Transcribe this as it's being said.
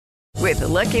With the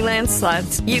Lucky Land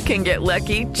Slots, you can get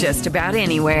lucky just about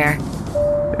anywhere.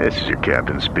 This is your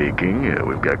captain speaking.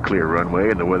 We've got clear runway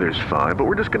and the weather's fine, but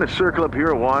we're just going to circle up here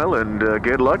a while and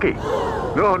get lucky.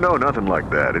 No, nothing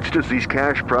like that. It's just these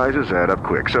cash prizes add up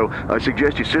quick. So I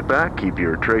suggest you sit back, keep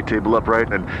your tray table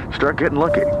upright, and start getting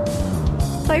lucky.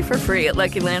 Play for free at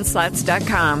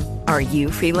LuckyLandSlots.com. Are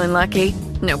you feeling lucky?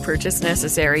 No purchase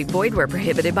necessary. Void where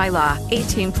prohibited by law.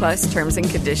 18+ terms and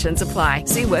conditions apply.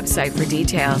 See website for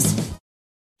details.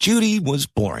 Judy was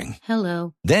boring.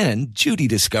 Hello. Then Judy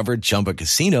discovered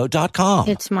ChumbaCasino.com.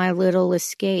 It's my little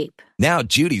escape. Now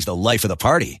Judy's the life of the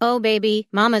party. Oh, baby,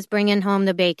 mama's bringing home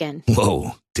the bacon.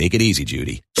 Whoa, take it easy,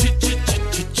 Judy.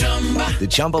 The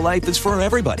Chumba life is for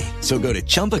everybody. So go to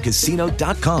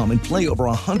ChumbaCasino.com and play over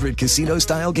 100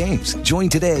 casino-style games. Join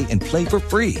today and play for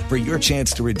free for your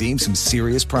chance to redeem some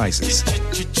serious prizes.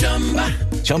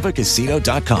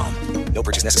 ChumbaCasino.com. No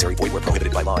purchase necessary. Void where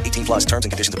prohibited by law. 18+ terms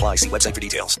and conditions apply. See website for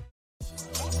details.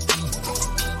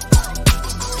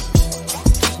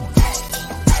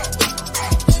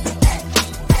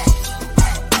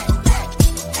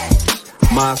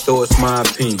 My thoughts, my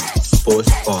opinion. Sports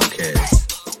Podcast.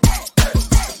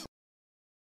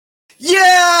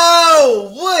 Yo,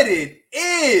 what it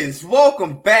is?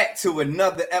 Welcome back to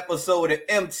another episode of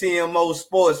MTMO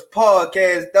Sports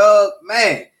Podcast, dog.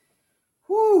 Man,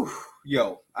 whew,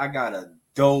 yo, I got a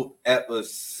dope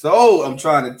episode. I'm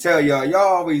trying to tell y'all.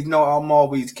 Y'all always know I'm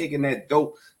always kicking that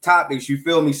dope topics. You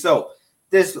feel me? So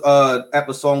this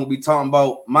episode we'll be talking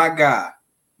about my guy,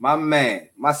 my man,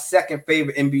 my second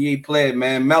favorite NBA player,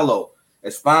 man, Melo.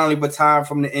 Is finally retired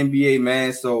from the NBA,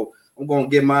 man. So I'm gonna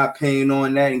give my opinion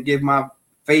on that and give my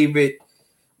favorite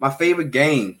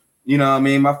game. You know what I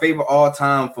mean? My favorite all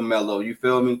time for Melo. You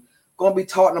feel me? Gonna be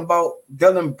talking about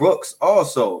Dillon Brooks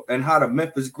also and how the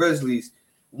Memphis Grizzlies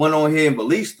went on here and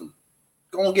released him.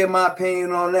 Gonna give my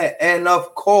opinion on that. And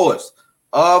of course,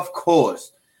 I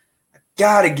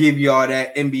gotta give y'all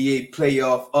that NBA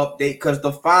playoff update because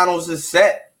the finals is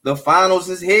set. The finals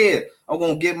is here. I'm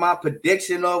gonna give my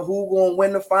prediction of who gonna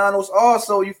win the finals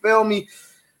also. You feel me?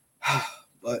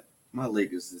 But my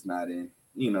Lakers is not in.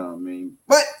 You know what I mean?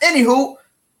 But anywho,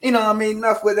 you know what I mean?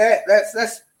 Enough with that.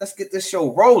 Let's get this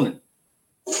show rolling.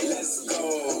 Let's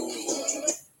go.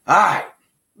 All right.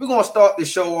 We're gonna start the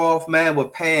show off, man,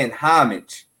 with paying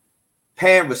homage,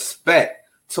 paying respect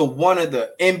to one of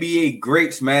the NBA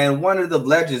greats, man, one of the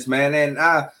legends, man. And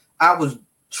I was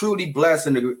truly blessed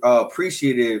and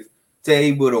appreciative to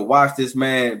able to watch this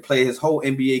man play his whole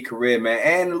NBA career, man,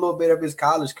 and a little bit of his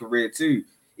college career too,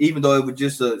 even though it was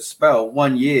just a spell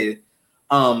 1 year.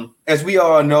 As we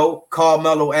all know,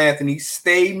 Carmelo Anthony,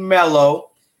 stay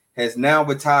mellow, has now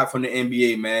retired from the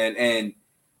NBA, man. And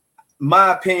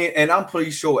my opinion, and I'm pretty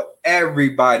sure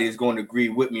everybody is going to agree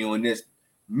with me on this,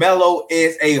 Melo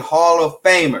is a Hall of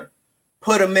Famer.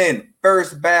 Put him in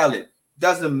first ballot.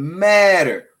 Doesn't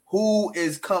matter who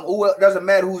is doesn't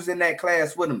matter who's in that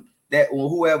class with him. That or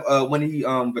whoever when he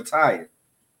retired,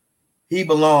 he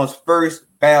belongs first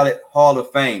ballot Hall of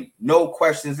Fame. No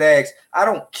questions asked. I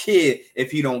don't care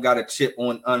if he don't got a chip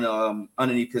on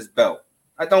underneath his belt.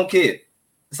 I don't care.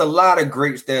 It's a lot of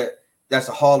greats that's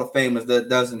a Hall of Famers that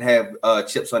doesn't have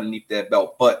chips underneath their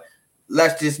belt. But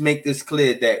let's just make this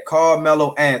clear that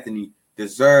Carmelo Anthony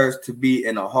deserves to be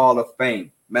in a Hall of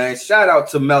Fame. Man, shout out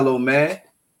to Melo, man.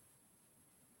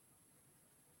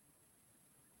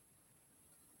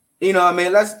 You know what I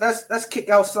mean? Let's kick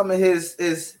out some of his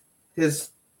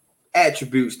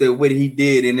attributes that what he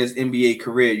did in his NBA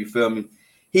career. You feel me?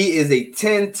 He is a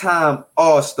 10-time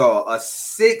All-Star, a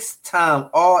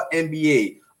 6-time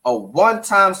All-NBA, a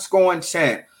 1-time scoring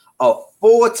champ, a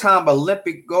 4-time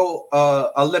Olympic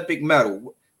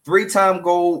medal, 3-time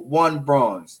gold, 1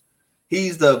 bronze.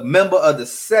 He's the member of the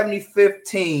 75th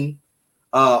team,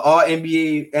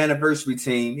 All-NBA anniversary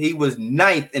team. He was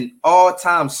 9th in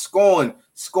all-time scoring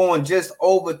just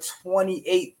over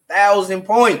 28,000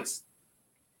 points.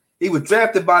 He was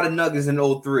drafted by the Nuggets in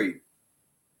 2003.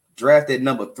 Drafted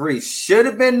number 3. Should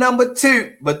have been number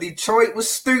 2, but Detroit was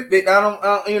stupid. You know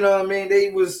what I mean? They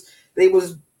was.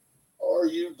 Are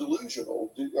you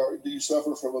delusional? Do you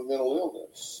suffer from a mental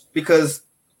illness? Because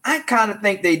I kind of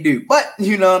think they do. But,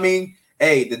 you know what I mean?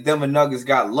 Hey, the Denver Nuggets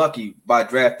got lucky by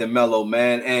drafting Melo,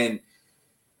 man. And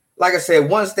like I said,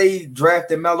 once they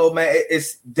drafted Melo, man,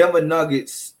 it's Denver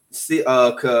Nuggets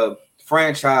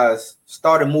franchise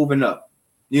started moving up.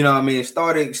 You know what I mean?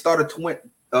 Started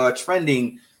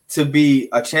trending to be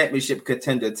a championship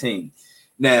contender team.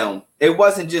 Now, it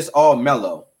wasn't just all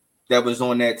Melo that was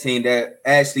on that team that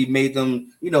actually made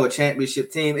them, a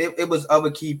championship team. It was other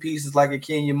key pieces like a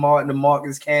Kenyon Martin, a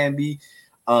Marcus Camby,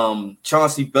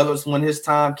 Chauncey Billups when his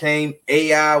time came,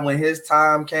 AI when his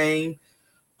time came,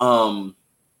 and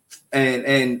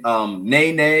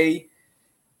Nene,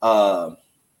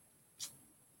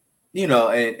 you know,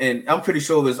 and I'm pretty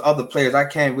sure there's other players I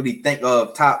can't really think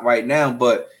of top right now,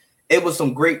 but it was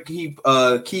some great key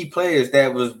players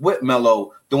that was with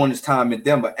Melo during his time in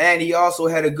Denver, and he also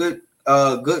had a good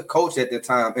coach at the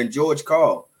time, and George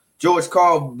Karl. George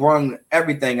Karl brought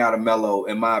everything out of Melo,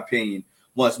 in my opinion,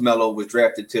 once Melo was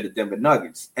drafted to the Denver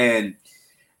Nuggets. And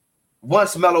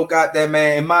once Melo got that,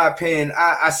 man, in my opinion,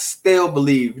 I still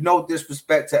believe, no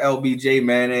disrespect to LBJ,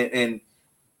 man,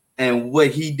 and what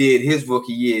he did his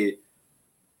rookie year,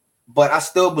 but I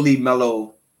still believe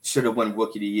Melo should have won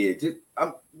Rookie of the Year.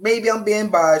 Maybe I'm being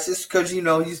biased just because, you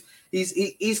know,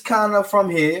 he's kind of from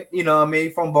here, you know what I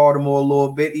mean, from Baltimore a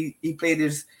little bit. He played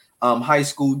his high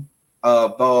school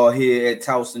ball here at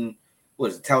Towson,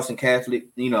 Towson Catholic,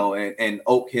 you know, and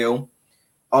Oak Hill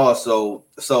also.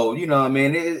 So, you know what I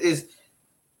mean, it's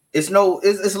a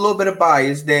little bit of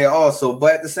bias there also,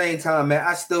 but at the same time, man,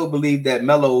 I still believe that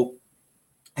Melo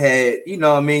had, you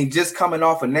know what I mean, just coming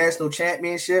off a national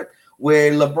championship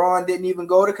where LeBron didn't even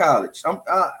go to college.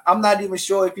 I'm not even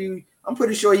sure I'm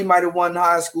pretty sure he might have won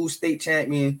high school state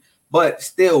champion, but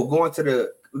still going through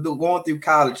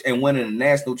college and winning a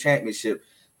national championship,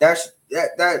 that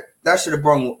should have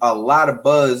brought a lot of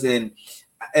buzz. And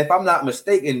if I'm not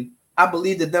mistaken, I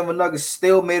believe the Denver Nuggets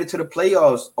still made it to the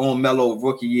playoffs on Melo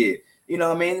rookie year. You know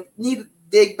what I mean? Need to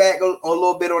dig back a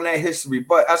little bit on that history,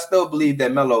 but I still believe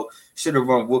that Melo should have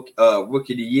run rookie of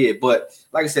the year. But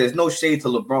like I said, there's no shade to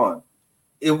LeBron.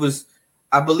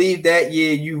 I believe that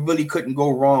year you really couldn't go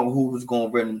wrong who was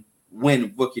going to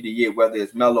win Rookie of the Year, whether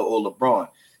it's Melo or LeBron.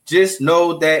 Just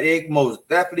know that it most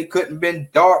definitely couldn't have been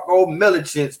Darko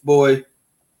Milicic, boy.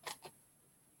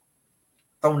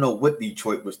 Don't know what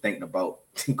Detroit was thinking about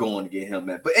going to get him,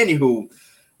 man. But anywho,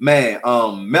 man,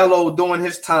 Melo during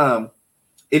his time,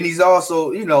 and he's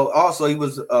also, you know, he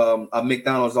was a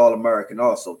McDonald's All-American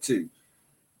also too.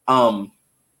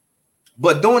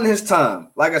 But during his time,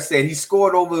 like I said, he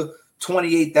scored over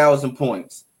 28,000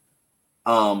 points.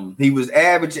 He was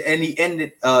averaging, and he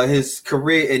ended his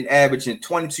career in averaging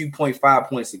 22.5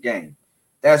 points a game.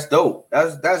 That's dope.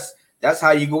 That's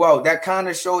how you go out. That kind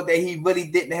of showed that he really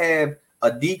didn't have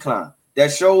a decline.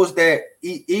 That shows that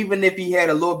even if he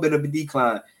had a little bit of a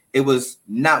decline, it was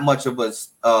not much of a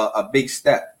big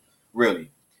step, really,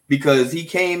 because he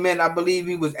came in. I believe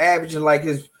he was averaging like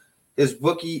his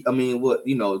rookie. I mean,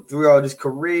 throughout his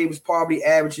career, he was probably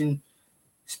averaging,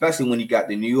 especially when he got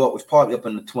to New York, was probably up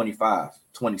in the 25,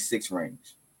 26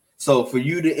 range. So for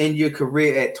you to end your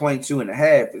career at 22 and a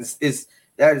half,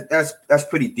 that's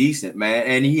pretty decent, man.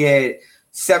 And he had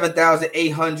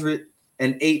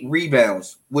 7,808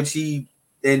 rebounds, which he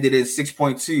ended at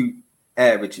 6.2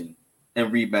 averaging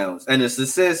in rebounds. And his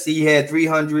assists, he had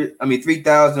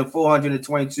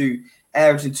 3,422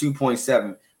 averaging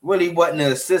 2.7. Really wasn't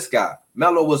an assist guy.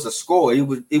 Melo was a scorer.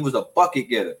 He was a bucket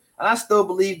getter. And I still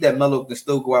believe that Melo can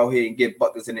still go out here and get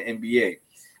buckets in the NBA.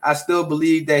 I still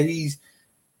believe that he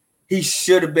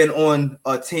should have been on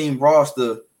a team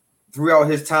roster throughout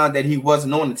his time that he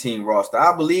wasn't on the team roster.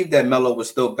 I believe that Melo was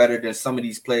still better than some of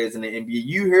these players in the NBA.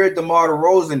 You heard DeMar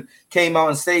DeRozan came out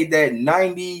and say that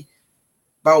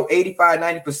about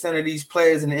 85-90% of these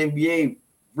players in the NBA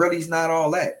really is not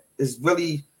all that. It's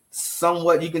really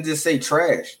somewhat, you can just say,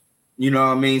 trash. You know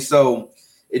what I mean? So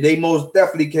they most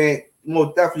definitely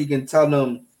can tell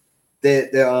them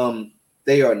that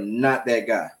they are not that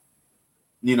guy.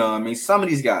 You know what I mean? Some of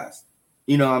these guys,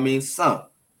 you know what I mean? Some.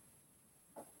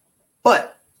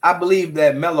 But I believe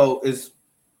that Melo is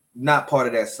not part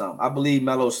of that some. I believe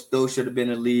Melo still should have been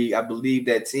in the league. I believe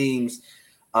that teams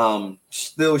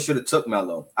still should have took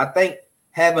Melo. I think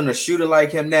having a shooter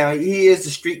like him now, he is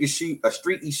a streaky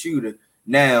shooter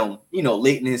now, you know,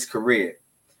 late in his career.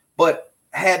 But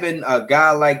having a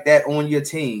guy like that on your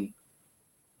team,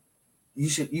 you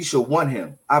should want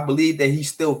him. I believe that he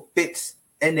still fits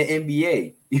in the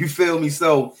NBA. You feel me?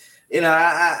 So, you know,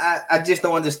 I just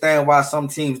don't understand why some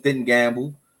teams didn't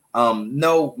gamble.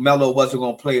 No, Melo wasn't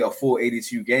going to play a full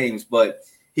 82 games, but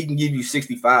he can give you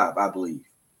 65, I believe.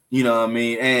 You know what I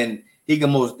mean? And he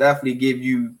can most definitely give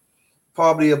you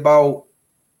probably about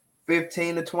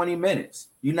 15 to 20 minutes.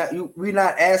 We're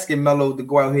not asking Melo to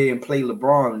go out here and play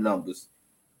LeBron numbers.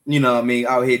 You know what I mean?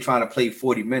 Out here trying to play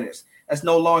 40 minutes. That's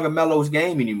no longer Melo's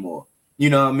game anymore. You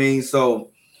know what I mean?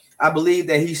 So I believe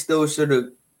that he still should have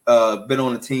been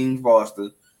on the team's roster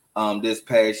this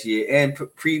past year and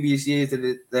previous years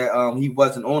that he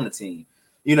wasn't on the team.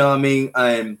 You know what I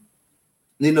mean?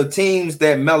 You know, teams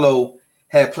that Melo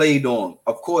had played on.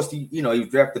 Of course, he was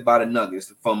drafted by the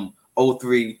Nuggets from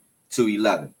 03 to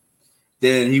 11.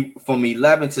 Then from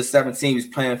 11 to 17, he was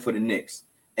playing for the Knicks.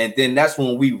 And then that's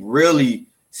when we really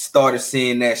started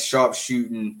seeing that sharp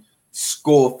shooting,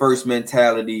 score first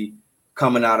mentality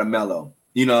coming out of Melo.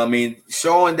 You know what I mean?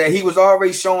 Showing that he was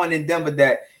already showing in Denver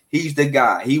that he's the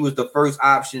guy. He was the first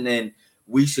option, and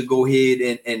we should go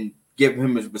ahead and give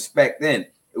him his respect then.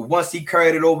 Once he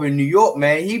carried it over in New York,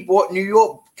 man, he brought New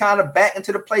York kind of back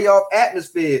into the playoff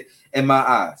atmosphere in my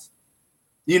eyes.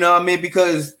 You know what I mean?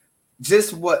 Because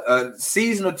just a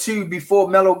season or two before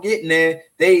Melo getting there,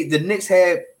 the Knicks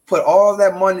had put all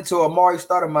that money to Amari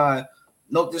Stoudemire.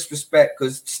 No disrespect,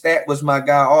 because Stat was my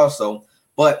guy also,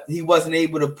 but he wasn't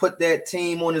able to put that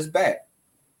team on his back.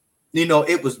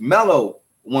 It was Melo,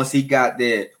 once he got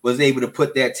there, was able to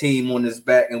put that team on his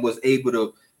back and was able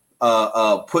to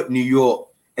put New York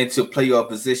into playoff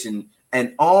position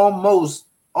and almost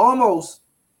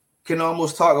can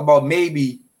talk about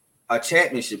maybe a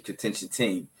championship contention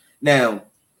team. Now,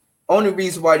 only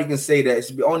reason why you can say that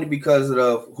is only because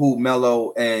of who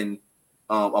Melo and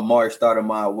Amari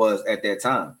Stoudemire was at that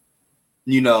time.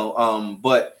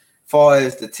 But far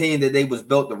as the team that they was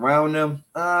built around them,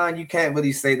 you can't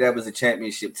really say that was a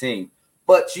championship team.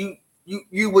 But you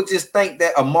would just think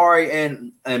that Amari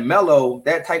and Melo,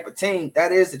 that type of team,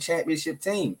 that is the championship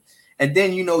team. And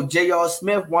then, J.R.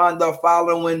 Smith wound up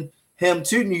following him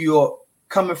to New York,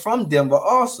 coming from Denver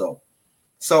also.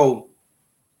 So,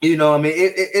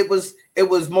 it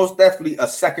was most definitely a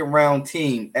second round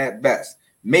team at best.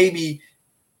 Maybe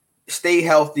stay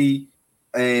healthy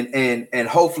and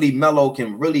hopefully Melo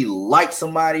can really light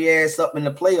somebody ass up in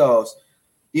the playoffs.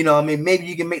 Maybe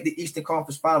you can make the Eastern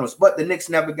Conference Finals, but the Knicks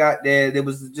never got there. There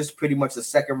was just pretty much a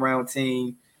second round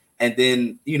team. And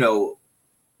then,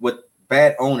 with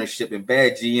bad ownership and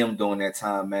bad GM during that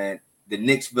time, man, the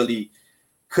Knicks really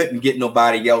couldn't get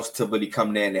nobody else to really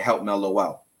come there and to help Melo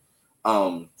out.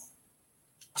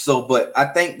 But I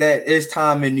think that his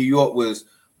time in New York was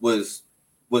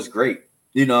great.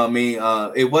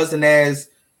 It wasn't as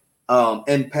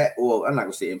impact. Well, I'm not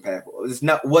gonna say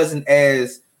impactful. Wasn't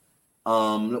as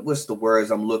what's the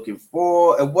words I'm looking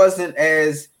for? It wasn't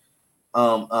as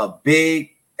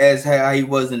big as how he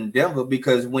was in Denver,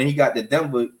 because when he got to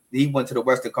Denver, he went to the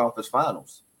Western Conference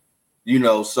Finals.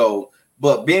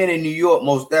 But being in New York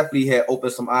most definitely had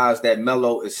opened some eyes that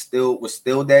Melo was still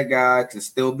that guy, can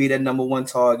still be that number one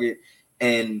target,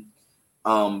 and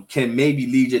can maybe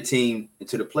lead your team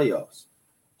into the playoffs.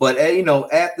 But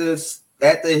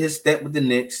after his stint with the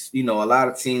Knicks, a lot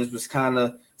of teams was kind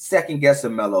of second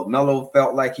guessing Melo. Melo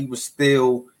felt like he was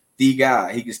still the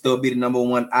guy. He could still be the number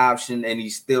one option, and he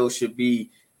still should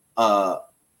be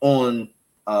on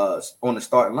the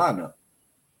starting lineup.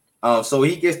 So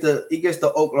he gets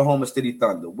the Oklahoma City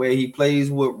Thunder, where he plays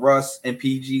with Russ and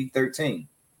PG-13.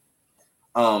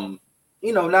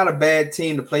 Not a bad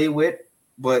team to play with,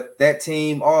 but that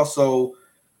team also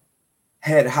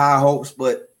had high hopes,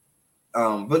 but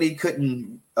really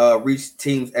couldn't reach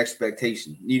team's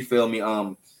expectation. You feel me?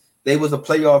 They was a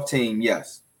playoff team,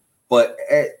 yes, but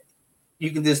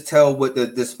you can just tell with the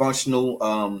dysfunctional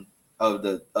of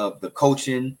the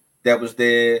coaching that was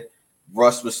there.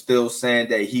 Russ was still saying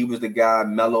that he was the guy.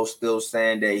 Melo still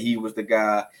saying that he was the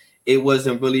guy. It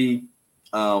wasn't really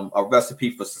a recipe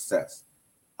for success.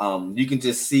 You can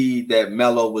just see that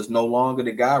Melo was no longer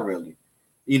the guy, really.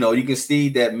 You can see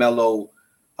that Melo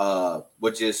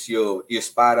was just your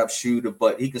spot up shooter,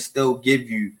 but he can still give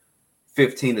you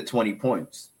 15 to 20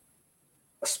 points,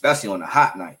 especially on a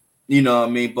hot night. You know what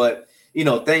I mean? But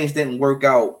things didn't work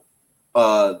out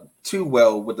too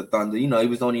well with the Thunder. He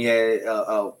was only had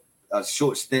a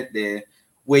short stint there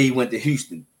where he went to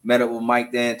Houston, met up with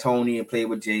Mike D'Antoni and played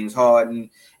with James Harden,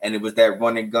 and it was that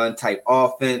run and gun type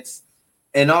offense.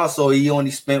 And also he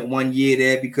only spent 1 year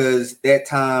there because that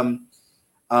time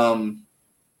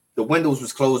the windows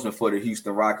was closing for the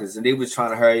Houston Rockets, and they was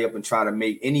trying to hurry up and try to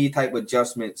make any type of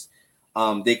adjustments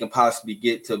they can possibly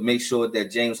get to make sure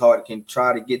that James Harden can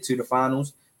try to get to the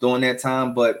finals during that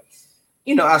time. But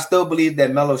I still believe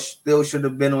that Melo still should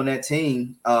have been on that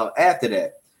team after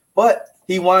that. But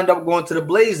he wound up going to the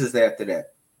Blazers after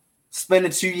that,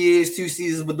 spending 2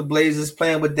 seasons with the Blazers,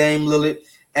 playing with Dame Lillard,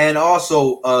 and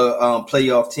also a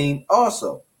playoff team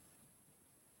also.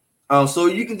 So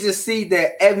you can just see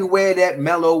that everywhere that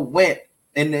Melo went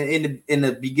in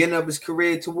the beginning of his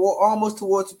career almost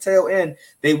towards the tail end,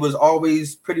 they was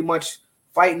always pretty much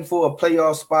fighting for a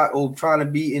playoff spot or trying to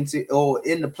be in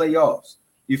the playoffs.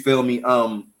 You feel me?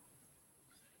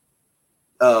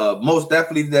 Most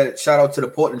definitely that shout out to the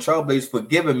Portland Trailblazers for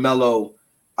giving Melo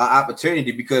an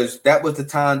opportunity, because that was the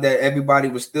time that everybody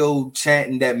was still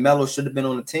chanting that Melo should have been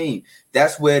on the team.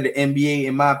 That's where the NBA,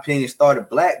 in my opinion, started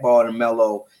blackballing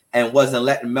Melo and wasn't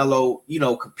letting Melo,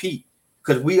 compete.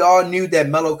 Because we all knew that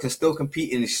Melo can still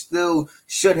compete and still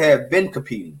should have been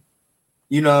competing.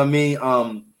 You know what I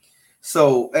mean?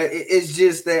 So it's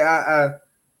just that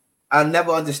I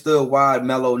never understood why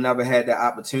Melo never had that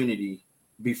opportunity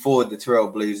before the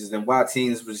Trailblazers and why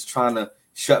teams was trying to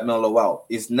shut Melo out.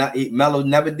 Melo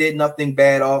never did nothing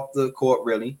bad off the court,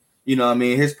 really. You know what I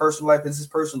mean? His personal life is his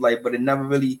personal life, but it never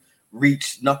really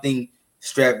reached nothing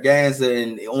extravaganza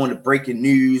and on the breaking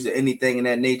news or anything in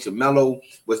that nature. Melo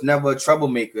was never a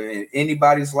troublemaker in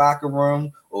anybody's locker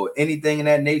room or anything in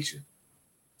that nature.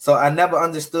 So I never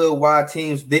understood why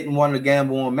teams didn't want to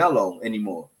gamble on Melo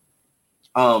anymore.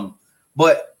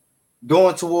 But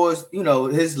going towards,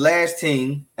 his last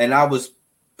team, and I was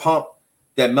pumped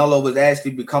that Melo was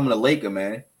actually becoming a Laker,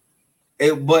 man.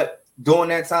 But during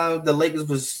that time, the Lakers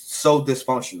was so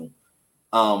dysfunctional.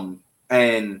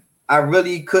 And I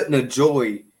really couldn't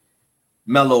enjoy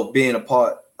Melo being a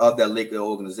part of that Laker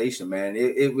organization, man.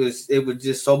 It was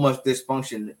just so much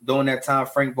dysfunction. During that time,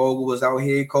 Frank Vogel was out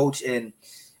here, coach, and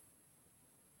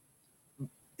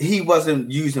he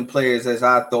wasn't using players as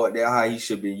I thought that how he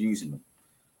should be using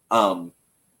them.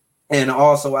 And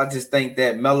also, I just think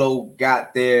that Melo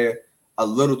got there a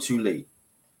little too late.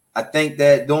 I think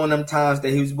that during them times that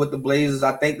he was with the Blazers,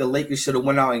 I think the Lakers should have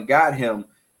went out and got him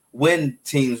when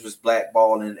teams was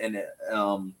blackballing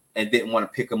and didn't want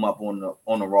to pick him up on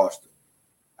the roster.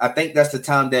 I think that's the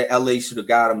time that LA should have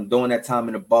got him. During that time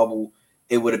in the bubble,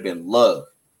 it would have been love.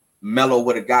 Melo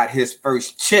would have got his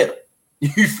first chip.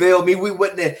 You feel me? We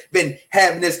wouldn't have been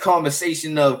having this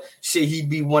conversation of shit, he'd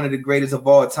be one of the greatest of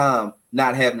all time,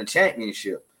 not having a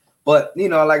championship. But,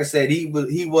 like I said, he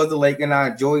was a Laker, and I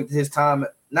enjoyed his time.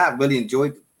 Not really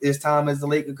enjoyed his time as a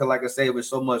Laker because, like I said, it was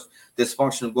so much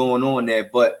dysfunction going on there.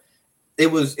 But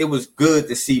it was good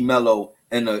to see Melo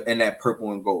in that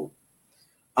purple and gold.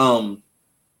 And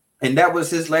that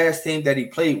was his last team that he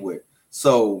played with.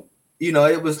 So,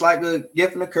 it was like a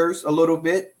gift and a curse a little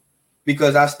bit,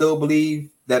 because I still believe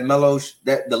that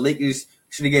that the Lakers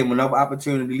should have gave him another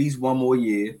opportunity, at least one more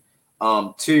year.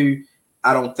 Two,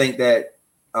 I don't think that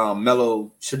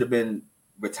Melo should have been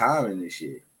retiring this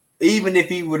year. Even if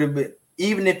he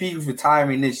was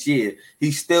retiring this year,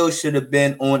 he still should have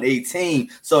been on a team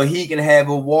so he can have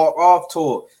a walk-off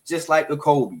tour, just like the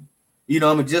Kobe.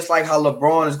 Just like how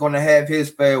LeBron is going to have his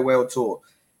farewell tour.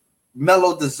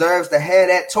 Melo deserves to have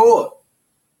that tour.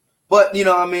 But,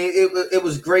 it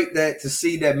was great to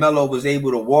see that Melo was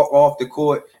able to walk off the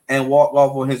court and walk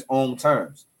off on his own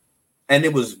terms. And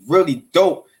it was really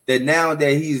dope that now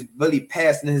that he's really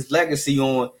passing his legacy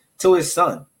on to his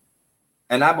son.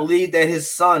 And I believe that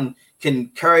his son can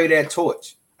carry that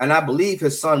torch. And I believe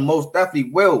his son most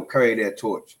definitely will carry that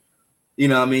torch.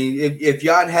 If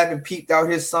y'all haven't peeped out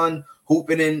his son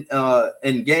hooping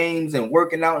in games and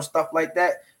working out and stuff like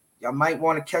that, y'all might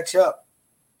want to catch up,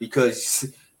 because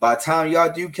by the time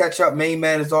y'all do catch up, main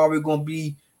man is already going to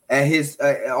be at his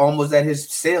almost at his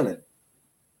ceiling.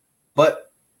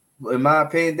 But in my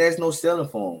opinion, there's no ceiling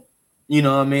for him.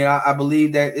 I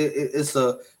believe that it's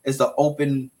an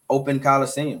open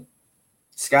coliseum.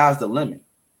 Sky's the limit.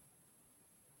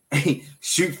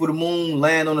 Shoot for the moon,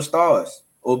 land on the stars,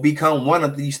 or become one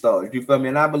of these stars. You feel me?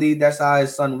 And I believe that's how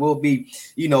his son will be.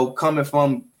 Coming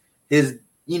from his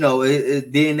his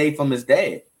DNA from his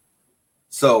dad.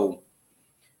 So.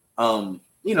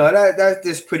 That's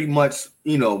just pretty much,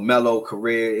 Melo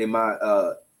career in my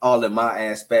all in my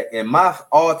aspect. And my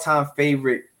all-time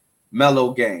favorite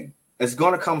Melo game is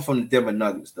going to come from the Denver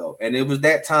Nuggets, though. And it was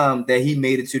that time that he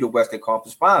made it to the Western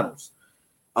Conference Finals.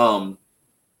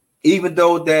 Even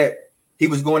though that he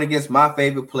was going against my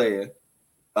favorite player,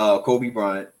 Kobe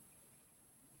Bryant,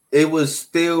 it was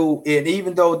still, and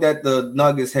even though that the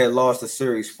Nuggets had lost the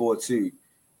series 4-2,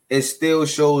 it still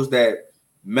shows that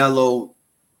Melo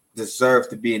deserves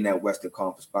to be in that Western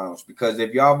Conference Finals, because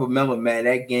if y'all remember, man,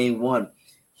 that game one,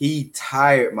 he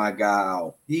tired my guy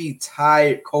out. He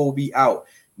tired Kobe out.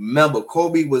 Remember,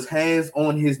 Kobe was hands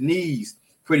on his knees,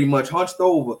 pretty much hunched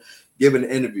over, giving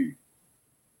an interview,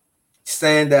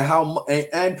 saying that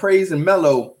and praising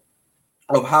Melo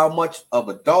of how much of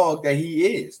a dog that he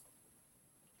is.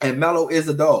 And Melo is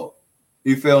a dog.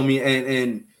 You feel me?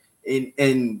 And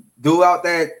throughout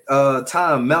that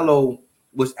time, Melo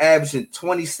was averaging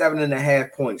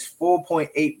 27.5 points,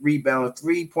 4.8 rebounds,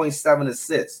 3.7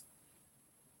 assists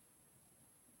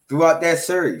throughout that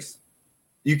series.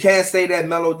 You can't say that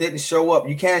Melo didn't show up.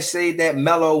 You can't say that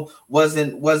Melo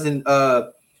wasn't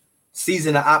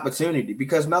seizing the opportunity,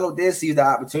 because Melo did seize the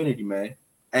opportunity, man.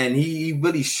 and he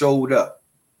really showed up.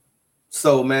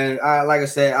 So, man, like I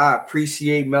said, I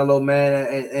appreciate Melo,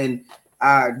 man, and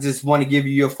I just want to give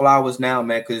you your flowers now,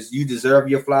 man, because you deserve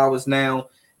your flowers now.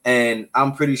 And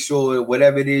I'm pretty sure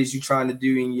whatever it is you're trying to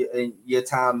do in your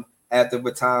time after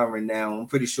retiring now, I'm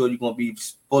pretty sure you're going to be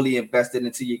fully invested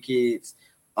into your kids'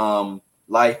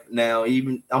 life now.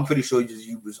 Even I'm pretty sure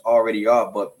you already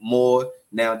are, but more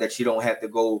now that you don't have to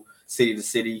go city to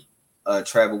city,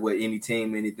 travel with any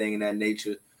team, anything in that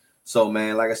nature. So,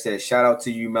 man, like I said, shout out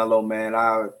to you, Melo, man.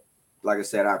 Like I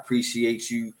said, I appreciate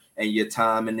you and your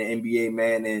time in the NBA,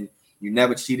 man. And you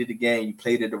never cheated the game. You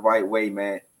played it the right way,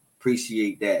 man.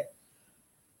 Appreciate that.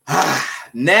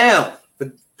 Now,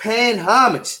 for paying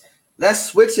homage,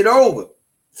 let's switch it over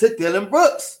to Dillon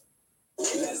Brooks.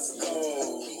 Let's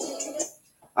go.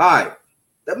 All right.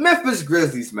 The Memphis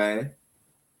Grizzlies, man,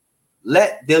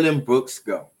 let Dillon Brooks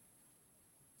go.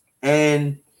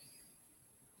 And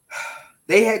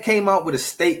they had came out with a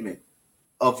statement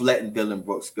of letting Dillon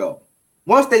Brooks go.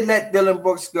 Once they let Dillon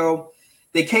Brooks go,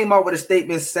 they came out with a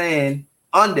statement saying,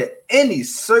 under any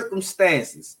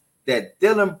circumstances, that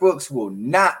Dillon Brooks will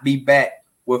not be back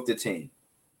with the team.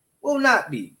 Will not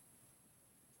be.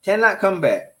 Cannot come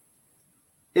back.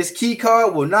 His key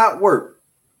card will not work.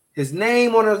 His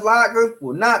name on his locker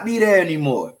will not be there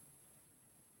anymore.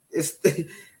 It's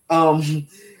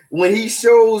when he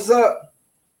shows up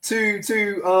to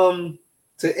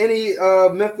any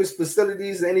Memphis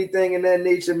facilities or anything in that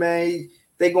nature, man,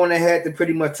 they're gonna have to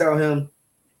pretty much tell him,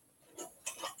 "What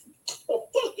the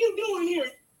fuck you doing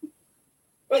here?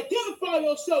 Identify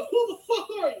yourself. Who the fuck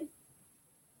are you?"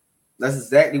 That's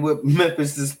exactly what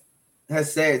Memphis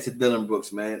has said to Dillon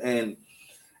Brooks, man. And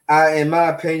in my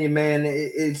opinion, man,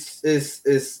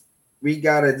 it's we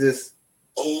gotta just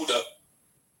hold up.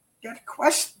 Got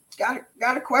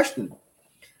a question.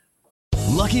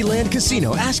 Lucky Land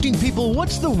Casino, asking people,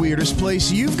 what's the weirdest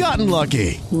place you've gotten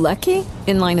lucky? Lucky?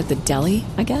 In line at the deli,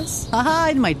 I guess? Aha,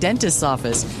 in my dentist's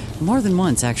office. More than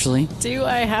once, actually. Do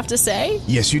I have to say?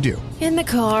 Yes, you do. In the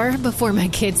car before my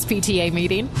kids' PTA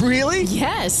meeting. Really?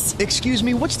 Yes. Excuse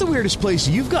me, what's the weirdest place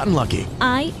you've gotten lucky?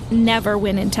 I never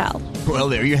win and tell. Well,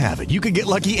 there you have it. You can get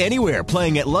lucky anywhere,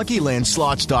 playing at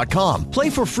LuckyLandSlots.com.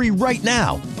 Play for free right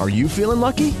now. Are you feeling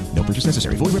lucky? No purchase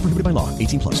necessary. Void where prohibited by law.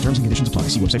 18+. Terms and conditions apply.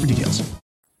 See website for details.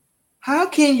 How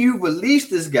can you release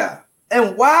this guy?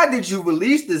 And why did you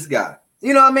release this guy?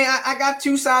 You know what I mean? I got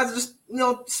two sides of the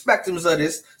spectrums of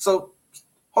this. So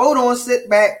hold on, sit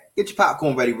back, get your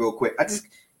popcorn ready real quick. I just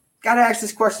got to ask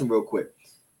this question real quick.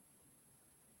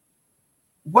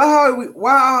 Why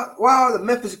are the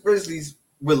Memphis Grizzlies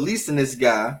releasing this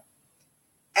guy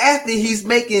after he's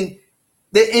making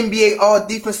the NBA All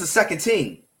Defensive Second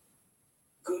Team?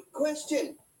 Good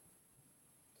question.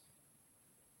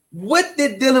 What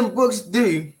did Dillon Brooks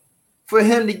do for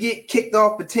him to get kicked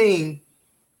off the team?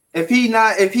 If he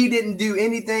didn't do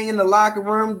anything in the locker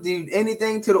room, do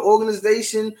anything to the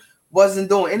organization, wasn't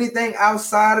doing anything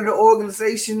outside of the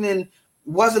organization, and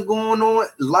wasn't going on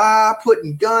live,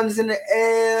 putting guns in the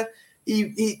air.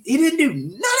 He didn't do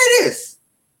none of this.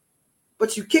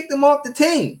 But you kicked him off the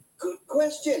team. Good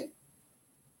question.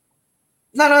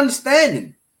 Not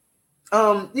understanding.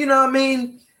 You know what I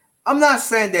mean? I'm not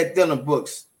saying that Dillon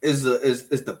Brooks is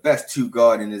the best two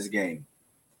guard in this game.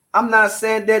 I'm not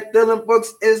saying that Dillon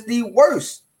Brooks is the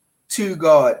worst two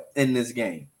guard in this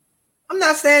game. I'm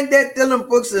not saying that Dillon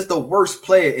Brooks is the worst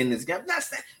player in this game. I'm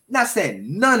not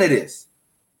saying none of this.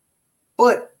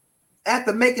 But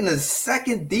after making the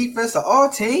second defense of all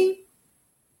team,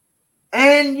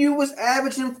 and you was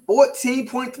averaging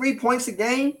 14.3 points a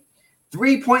game,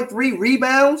 3.3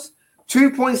 rebounds,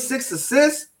 2.6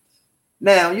 assists.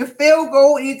 Now your field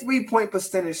goal and 3-point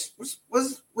percentage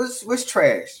was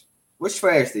trash. Was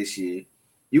trash this year.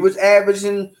 You was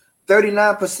averaging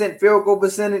 39% field goal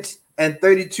percentage and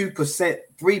 32%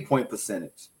 3-point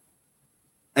percentage.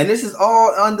 And this is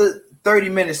all under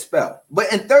 30-minute spell.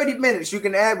 But in 30 minutes, you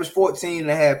can average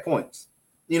 14.5 points.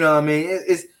 You know what I mean?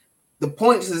 It's the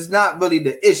points is not really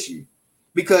the issue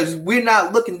because we're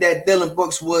not looking that Dillon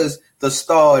Brooks was the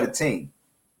star of the team.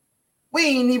 We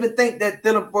didn't even think that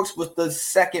Dillon Brooks was the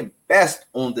second best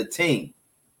on the team.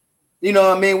 You know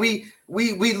what I mean?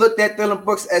 We looked at Dillon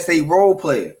Brooks as a role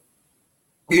player.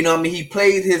 You know what I mean? He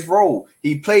plays his role.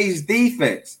 He plays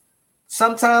defense.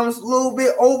 Sometimes a little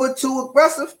bit over too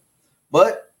aggressive,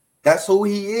 but that's who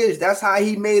he is. That's how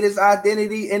he made his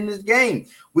identity in this game.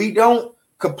 We don't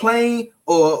complain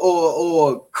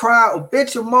or cry or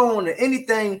bitch or moan or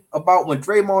anything about when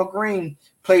Draymond Green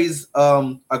plays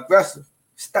aggressive,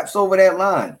 steps over that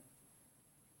line.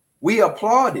 We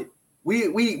applaud it.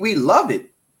 We love it.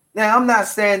 Now, I'm not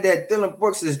saying that Dillon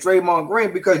Brooks is Draymond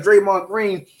Green, because Draymond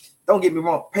Green, don't get me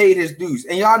wrong, paid his dues.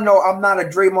 And y'all know I'm not a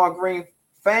Draymond Green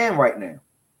fan right now.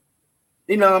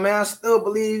 You know what I mean? I still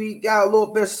believe he got a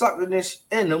little bit of suckerness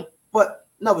in him, but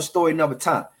another story, another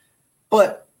time.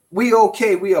 But we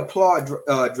okay. We applaud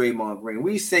Draymond Green.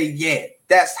 We say, yeah,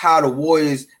 that's how the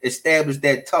Warriors establish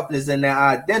their toughness and their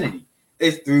identity.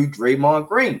 It's through Draymond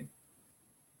Green.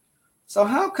 So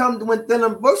how come when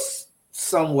Dillon Brooks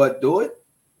somewhat do it,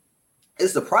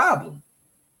 it's a problem?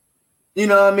 You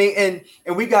know what I mean?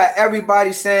 And we got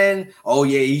everybody saying, oh,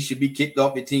 yeah, he should be kicked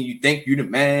off the team. You think you're the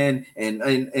man. And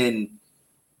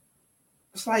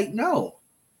it's like, no.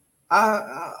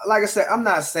 Like I said, I'm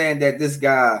not saying that this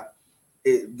guy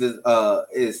is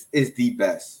the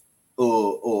best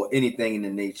or anything in the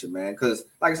nature, man. Because,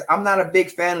 like I said, I'm not a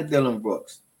big fan of Dillon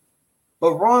Brooks.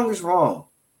 But wrong is wrong.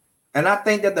 And I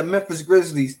think that the Memphis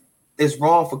Grizzlies is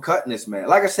wrong for cutting this man.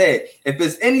 Like I said, if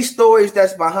there's any stories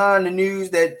that's behind the news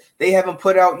that they haven't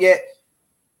put out yet,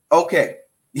 okay.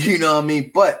 You know what I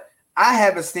mean? But I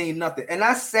haven't seen nothing. And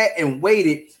I sat and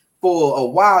waited for a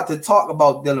while to talk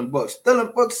about Dillon Brooks.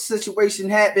 Dillon Brooks' situation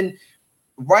happened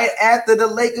right after the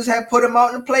Lakers had put him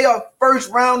out in the playoff, first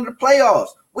round of the playoffs.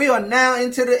 We are now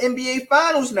into the NBA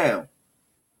Finals now.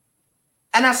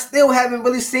 And I still haven't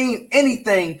really seen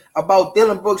anything about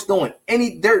Dillon Brooks doing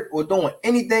any dirt or doing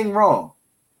anything wrong.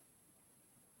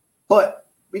 But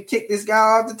we kicked this guy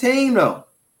off the team, though.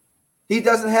 He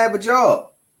doesn't have a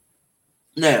job.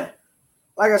 Now,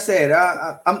 like I said,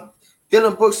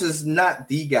 Dillon Brooks is not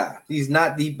the guy. He's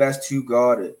not the best two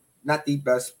guard, not the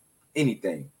best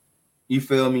anything. You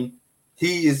feel me?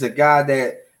 He is a guy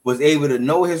that was able to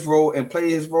know his role and play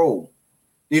his role.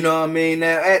 You know what I mean?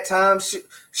 Now, at times,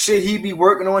 should he be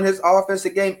working on his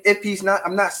offensive game? If he's not,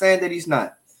 I'm not saying that he's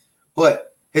not.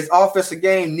 But his offensive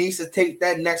game needs to take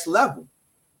that next level.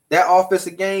 That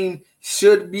offensive game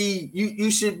should be,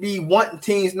 you should be wanting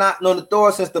teams knocking on the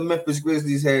door since the Memphis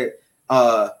Grizzlies had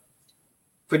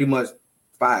pretty much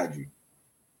fired you.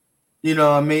 You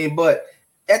know what I mean? But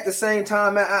at the same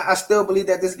time, I still believe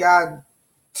that this guy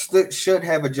should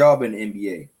have a job in the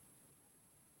NBA.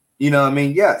 You know what I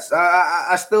mean? Yes,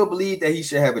 I still believe that he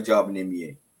should have a job in the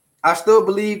NBA. I still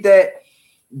believe that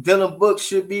Dillon Brooks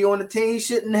should be on the team. He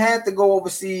shouldn't have to go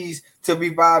overseas to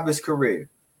revive his career.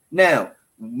 Now,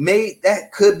 that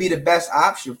could be the best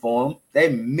option for him.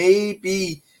 That may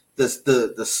be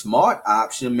the smart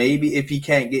option, maybe, if he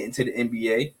can't get into the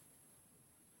NBA.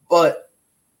 But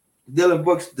Dillon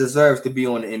Brooks deserves to be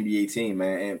on the NBA team,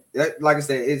 man. And that, like I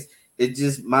said, it's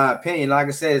just my opinion. Like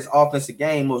I said, his offensive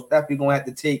game most definitely going to have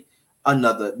to take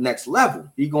another next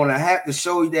level. He's going to have to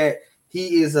show you that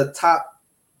he is a top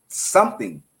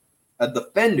something, a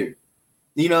defender.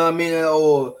 You know what I mean?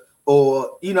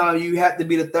 Or you know, you have to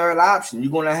be the third option.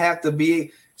 You're going to have to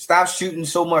stop shooting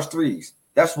so much threes.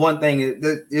 That's one thing.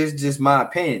 It's just my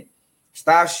opinion.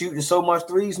 Stop shooting so much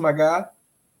threes, my guy.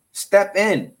 Step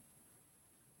in.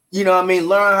 You know what I mean?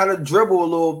 Learn how to dribble a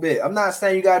little bit. I'm not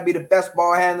saying you got to be the best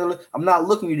ball handler. I'm not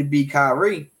looking you to be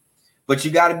Kyrie. But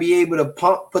you got to be able to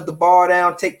put the ball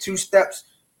down, take 2 steps,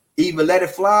 either let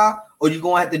it fly, or you're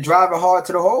going to have to drive it hard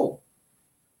to the hole.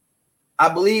 I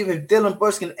believe if Dillon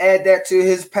Brooks can add that to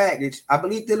his package, I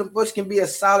believe Dillon Brooks can be a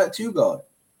solid 2 guard.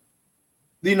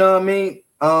 You know what I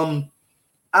mean?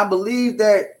 I believe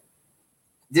that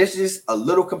this is a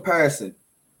little comparison.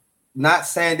 Not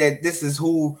saying that this is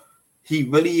who he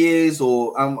really is,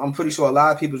 or I'm pretty sure a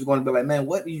lot of people are going to be like, man,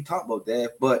 what do you talk about, Dad?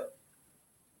 But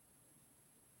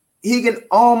he can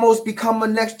almost become a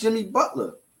next Jimmy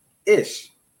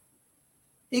Butler-ish.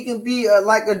 He can be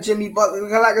like a Jimmy Butler.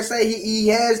 Like I say, he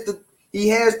has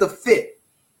the fit.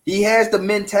 He has the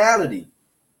mentality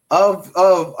of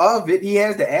it. He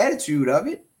has the attitude of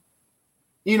it.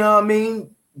 You know what I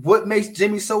mean? What makes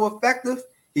Jimmy so effective?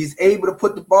 He's able to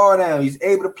put the ball down. He's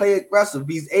able to play aggressive.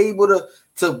 He's able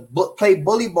to play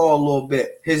bully ball a little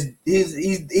bit.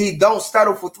 He don't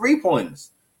settle for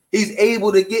 3-pointers. He's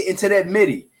able to get into that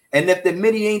midi. And if the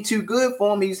midi ain't too good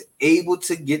for him, he's able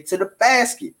to get to the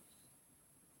basket.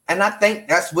 And I think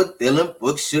that's what Dillon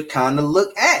Brooks should kind of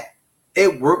look at.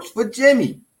 It works for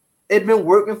Jimmy. It's been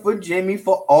working for Jimmy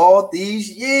for all these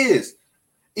years.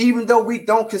 Even though we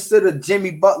don't consider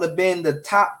Jimmy Butler being the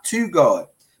top 2 guard.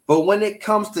 But when it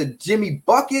comes to Jimmy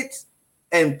buckets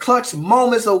and clutch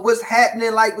moments of what's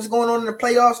happening, like what's going on in the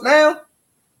playoffs now,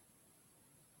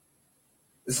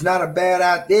 it's not a bad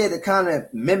idea to kind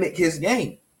of mimic his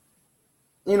game.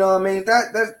 You know what I mean?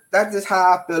 That's just how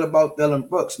I feel about Dillon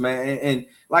Brooks, man. And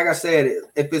like I said,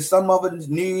 if it's some other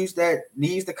news that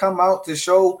needs to come out to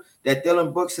show that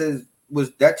Dillon Brooks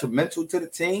was detrimental to the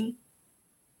team,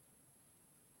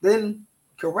 then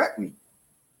correct me.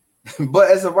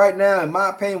 But as of right now, in my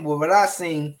opinion, with what I've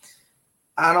seen,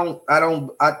 I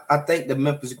think the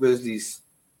Memphis Grizzlies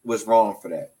was wrong for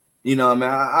that. You know what I mean?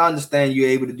 I understand you're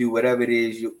able to do whatever it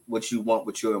is what you want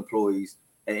with your employees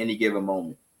at any given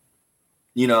moment.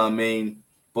 You know what I mean?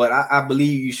 But I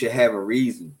believe you should have a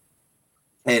reason.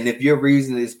 And if your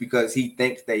reason is because he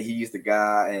thinks that he's the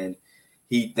guy and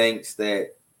he thinks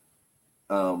that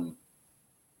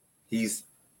he's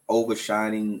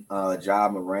overshining Ja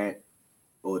Morant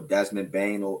or Desmond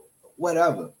Bane or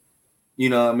whatever, you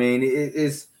know what I mean?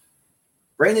 It's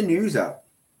bring the news out.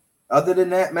 Other than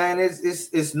that, man,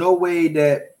 it's no way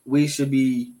that we should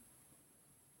be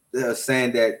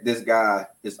saying that this guy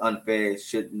is unfair,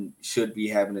 should be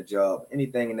having a job,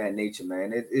 anything in that nature,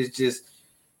 man. It just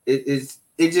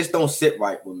don't sit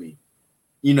right with me.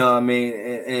 You know what I mean?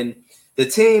 And the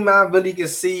team, I really can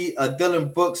see Dillon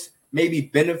Brooks maybe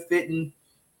benefiting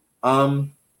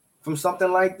from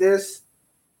something like this.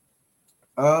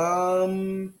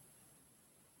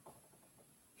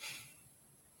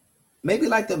 Maybe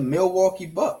like the Milwaukee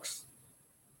Bucks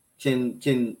can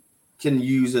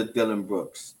use a Dillon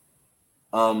Brooks.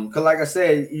 Because like I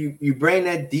said, you bring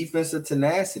that defensive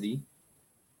tenacity,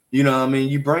 you know what I mean?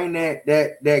 You bring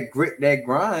that grit, that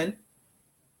grind,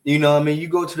 you know what I mean? You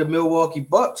go to the Milwaukee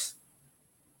Bucks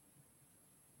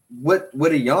with a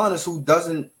Giannis who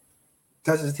doesn't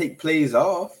take plays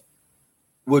off,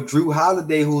 with Drew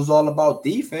Holiday, who's all about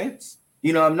defense.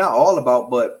 You know, I'm not all about,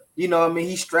 but you know what I mean?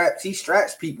 He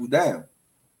straps people down.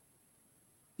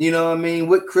 You know what I mean?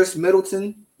 With Chris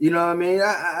Middleton, you know what I mean?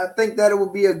 I think that it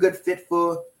would be a good fit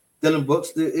for Dillon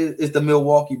Brooks is the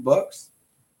Milwaukee Bucks.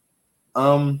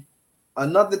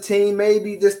 Another team,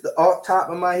 maybe just off top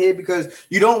of my head, because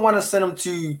you don't want to send them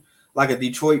to like a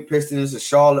Detroit Pistons, a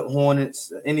Charlotte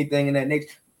Hornets, anything in that nature.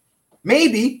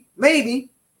 Maybe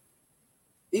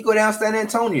you go down San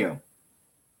Antonio.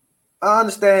 I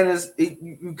understand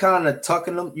you kind of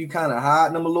tucking them, you kind of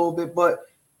hiding them a little bit, but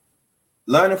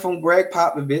learning from Greg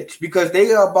Popovich, because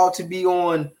they are about to be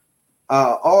on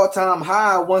all-time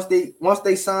high once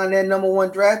they sign that number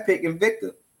 1 draft pick in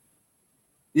Victor.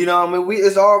 You know what I mean?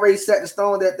 It's already set in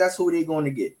stone that that's who they're going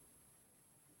to get.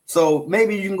 So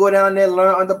maybe you can go down there,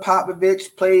 learn under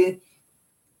Popovich, play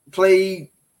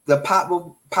the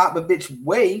Popovich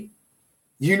way.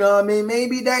 You know what I mean?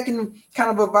 Maybe that can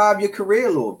kind of revive your career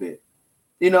a little bit.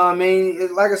 You know what I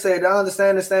mean? Like I said, I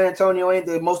understand that San Antonio ain't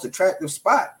the most attractive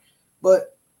spot,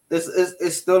 but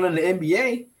it's still in the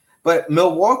NBA. But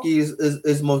Milwaukee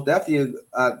is most definitely,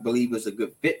 I believe, is a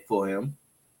good fit for him.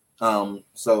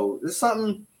 So it's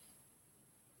something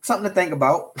to think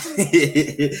about.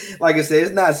 Like I said,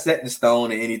 it's not set in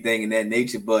stone or anything in that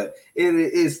nature, but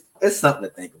it's something to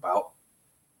think about.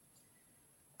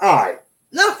 All right.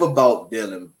 Enough about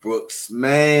Dillon Brooks,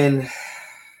 man.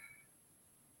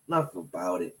 Enough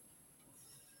about it.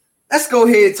 Let's go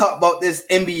ahead and talk about this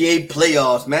NBA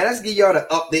playoffs, man. Let's give y'all the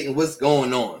update on what's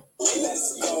going on.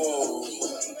 Let's go.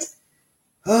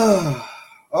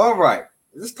 All right.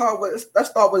 Let's start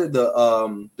with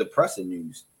the depressing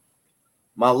news.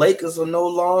 My Lakers are no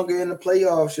longer in the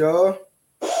playoffs, y'all.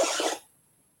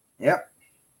 Yep.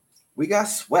 We got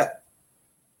swept.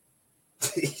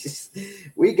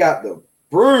 We got the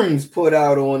brooms put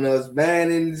out on us,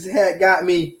 man, and it got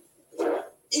me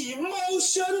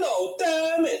emotional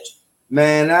damage.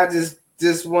 Man, I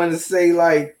just want to say,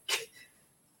 like,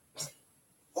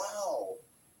 wow.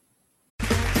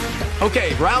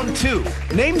 Okay, round 2.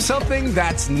 Name something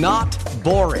that's not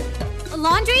boring. A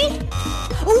laundry?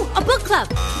 Ooh, a book club.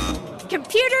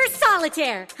 Computer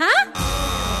solitaire, huh?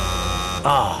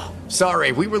 Ah,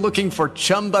 sorry, we were looking for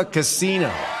Chumba Casino.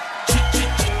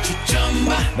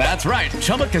 That's right.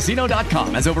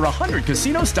 ChumbaCasino.com has over 100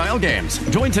 casino-style games.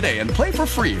 Join today and play for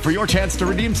free for your chance to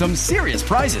redeem some serious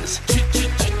prizes.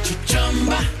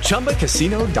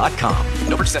 ChumbaCasino.com.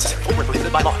 No purchase necessary. Void where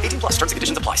prohibited by law. 18 plus. Terms and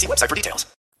conditions apply. See website for details.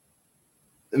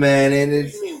 Man, and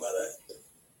it's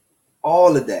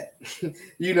all of that.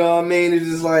 You know what I mean? It's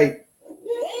just like,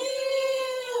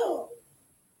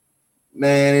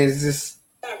 man, it's just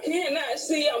I cannot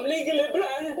see. I'm legally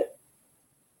blind.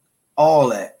 All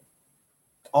that.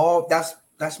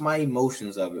 That's my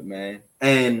emotions of it, man.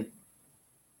 And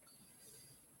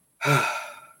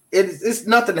it's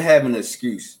nothing to have an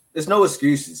excuse. There's no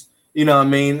excuses. You know what I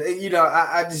mean? You know,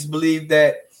 I just believe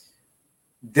that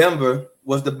Denver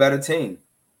was the better team.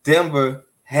 Denver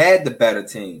had the better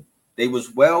team. They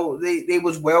was well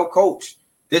coached.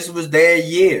 This was their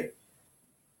year.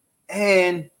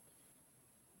 And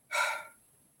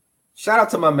shout out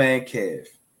to my man Kev.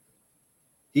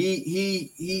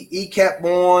 He kept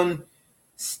on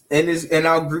in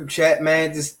our group chat,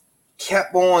 man, just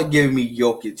kept on giving me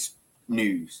Jokic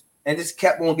news and just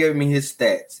kept on giving me his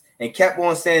stats and kept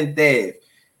on saying, Dad,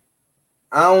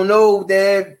 I don't know,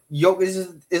 Dad,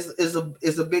 Jokic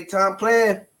is a big time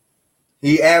player.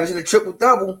 He averaging a triple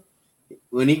double.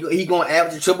 When he gonna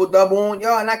average a triple double on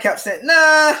y'all, and I kept saying,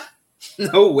 nah,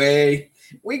 no way.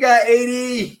 We got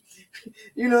AD.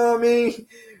 You know what I mean?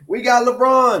 We got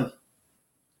LeBron.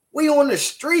 We on the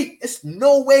street. It's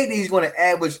no way that he's gonna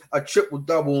average a triple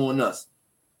double on us.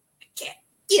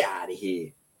 Get out of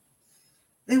here.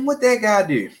 And what that guy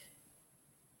do?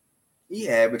 He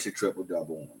averaged a triple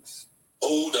double on us.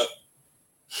 Hold up.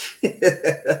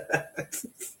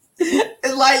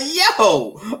 It's like,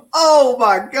 yo, oh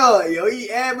my God, yo,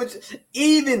 he averaged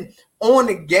even on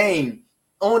the game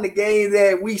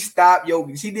that we stopped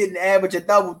Jokic. He didn't average a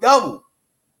double-double.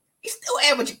 He still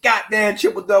averaged goddamn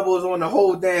triple-doubles on the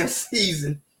whole damn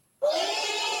season.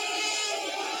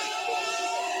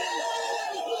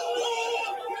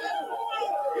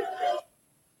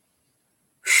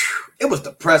 It was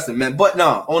depressing, man. But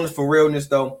no, on the for realness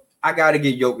though, I gotta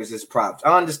give Jokic his props.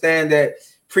 I understand that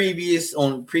previous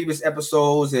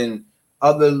episodes and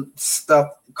other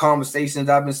stuff, conversations,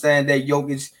 I've been saying that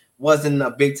Jokic wasn't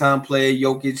a big time player.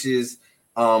 Jokic is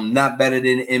not better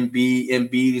than Embiid.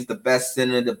 Embiid is the best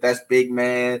center, the best big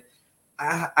man.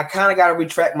 I kind of got to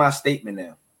retract my statement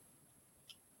now.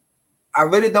 I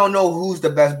really don't know who's the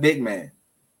best big man.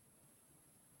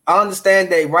 I understand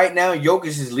that right now Jokic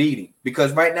is leading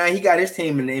because right now he got his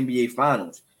team in the NBA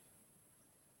Finals.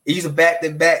 He's a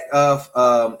back-to-back of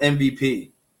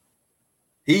MVP.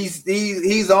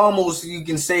 He's almost, you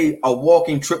can say, a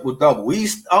walking triple-double.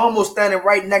 He's almost standing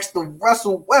right next to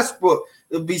Russell Westbrook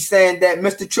to be saying that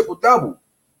Mr. Triple-Double.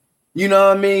 You know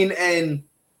what I mean? And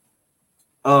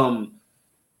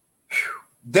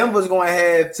Denver's going to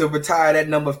have to retire that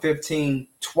number 15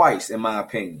 twice, in my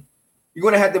opinion. You're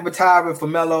going to have to retire it for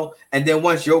Melo, and then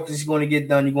once Jokic is going to get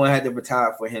done, you're going to have to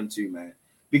retire for him too, man.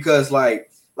 Because, like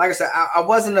I said, I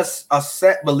wasn't a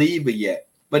set believer yet,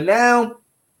 but now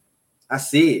I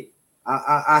see it.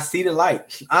 I see the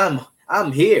light.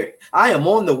 I'm here. I am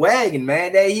on the wagon,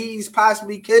 man. That he's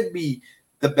possibly could be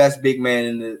the best big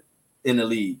man in the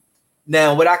league.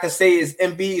 Now, what I can say is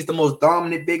Embiid is the most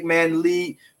dominant big man in the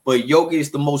league, but Jokic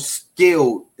is the most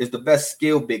skilled, is the best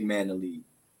skilled big man in the league.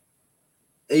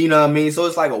 You know what I mean? So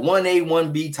it's like a 1A,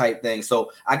 1B type thing.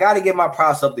 So I got to give my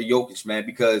props up to Jokic, man,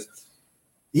 because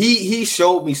he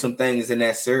showed me some things in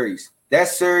that series. That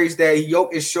series that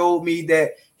Jokic showed me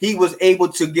that he was able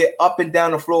to get up and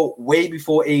down the floor way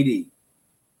before AD.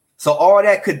 So all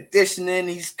that conditioning,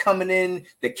 he's coming in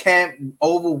the camp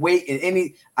overweight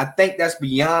and I think that's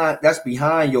behind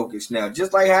Jokic now.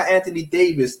 Just like how Anthony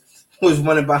Davis was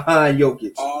running behind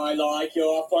Jokic. I like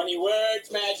your funny words,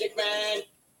 Magic Man.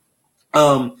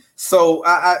 So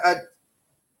I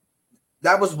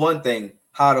that was one thing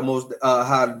how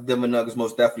the Denver Nuggets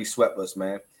most definitely swept us,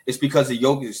 man. It's because of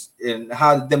Jokic and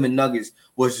how the Denver Nuggets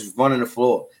was just running the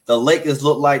floor. The Lakers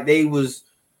looked like they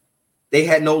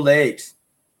had no legs.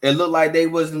 It looked like they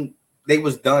was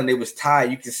done. They was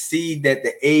tired. You can see that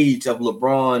the age of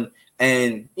LeBron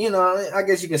and, I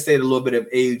guess you can say a little bit of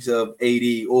age of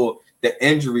AD or the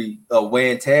injury of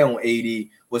wear and tear on AD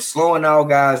was slowing our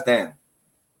guys down.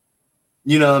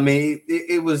 You know what I mean?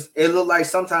 It looked like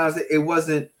sometimes it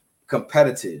wasn't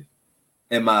competitive,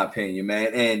 in my opinion, man.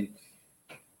 And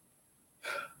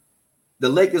the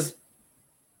Lakers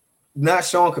not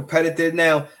showing competitive.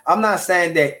 Now, I'm not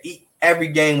saying that every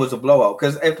game was a blowout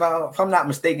because if I'm not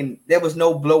mistaken, there was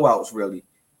no blowouts really.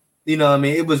 You know what I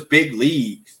mean? It was big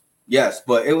leagues, yes,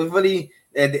 but it was really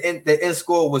at the end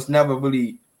score was never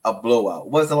really a blowout.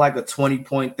 It wasn't like a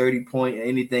 20-point, 30-point, or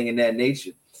anything in that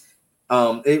nature.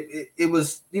 It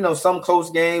was, some close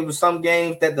games, some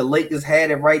games that the Lakers had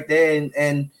it right there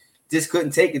and just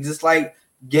couldn't take it. Just like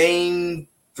game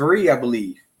 3, I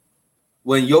believe,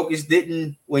 when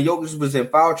Jokic was in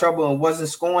foul trouble and wasn't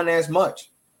scoring as much.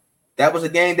 That was a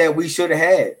game that we should have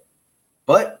had,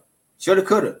 but shoulda,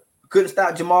 coulda. Couldn't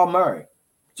stop Jamal Murray.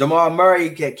 Jamal Murray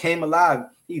came alive.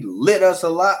 He lit us a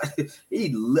lot. I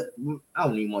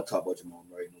don't even want to talk about Jamal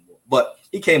Murray no more, but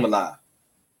he came alive.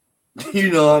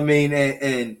 You know what I mean?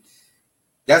 And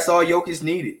that's all Jokic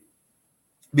needed.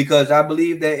 Because I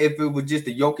believe that if it was just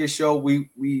a Jokic show,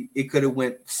 it could have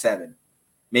went 7,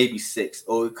 maybe 6.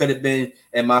 Or it could have been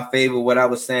in my favor what I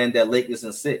was saying that Lakers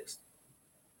in 6.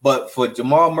 But for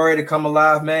Jamal Murray to come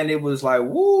alive, man, it was like,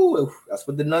 woo, that's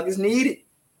what the Nuggets needed.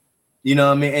 You know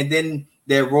what I mean? And then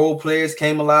their role players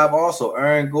came alive also.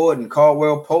 Aaron Gordon,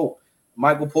 Caldwell Pope,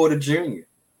 Michael Porter Jr.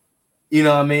 You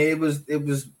know what I mean? It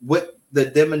was what the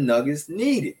Denver Nuggets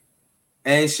needed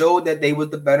and showed that they was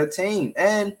the better team.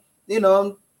 And,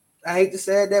 I hate to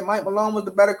say it, that Mike Malone was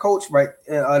the better coach, right?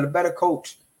 During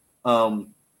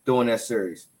that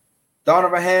series.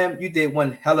 Donovan Ham, you did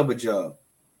one hell of a job.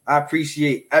 I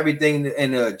appreciate everything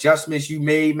and the adjustments you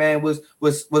made, man, was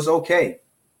okay.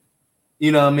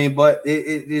 You know what I mean? But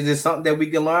it is something that we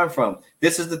can learn from.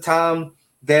 This is the time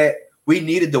that we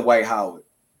needed Dwight Howard,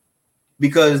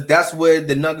 because that's where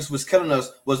the Nuggets was killing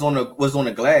us, was on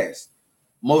the glass.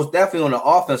 Most definitely on the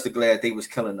offensive glass, they was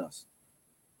killing us.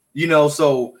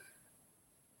 So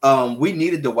we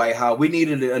needed Dwight Howard. We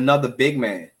needed another big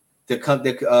man to come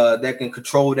that can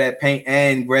control that paint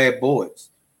and grab boards.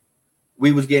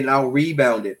 We was getting out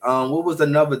rebounded. What was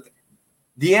another?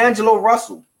 D'Angelo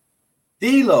Russell,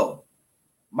 D'Lo.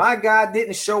 My guy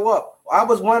didn't show up. I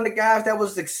was one of the guys that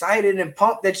was excited and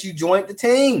pumped that you joined the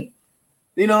team.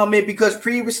 You know what I mean? Because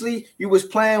previously you was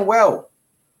playing well.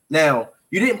 Now,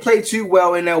 you didn't play too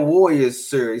well in that Warriors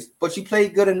series, but you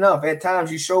played good enough. At times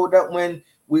you showed up when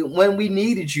we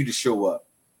needed you to show up.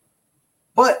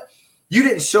 But you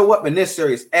didn't show up in this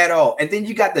series at all. And then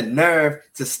you got the nerve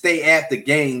to stay after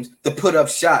games to put up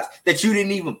shots that you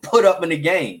didn't even put up in the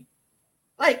game.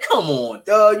 Like, come on,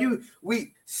 dog.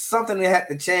 Something that had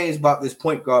to change about this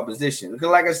point guard position. Because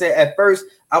like I said, at first,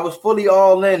 I was fully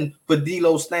all in for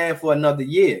D'Lo staying for another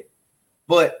year.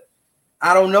 But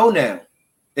I don't know now.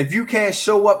 If you can't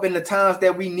show up in the times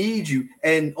that we need you,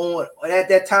 and at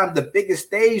that time, the biggest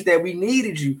stage that we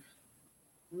needed you,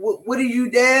 what are you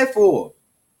there for?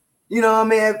 You know what I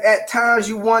mean? At times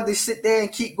you wanted to sit there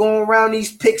and keep going around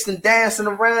these picks and dancing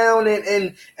around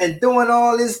and doing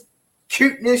all this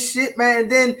cuteness shit, man.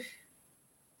 And then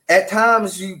at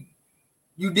times you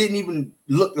didn't even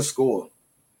look to score.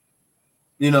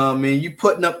 You know what I mean? You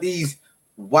putting up these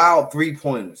wild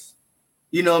 3-pointers.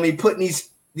 You know what I mean? Putting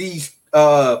these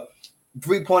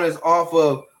 3-pointers off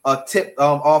of a tip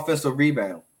offensive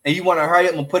rebound. And you want to hurry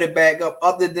up and put it back up,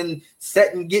 other than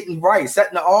setting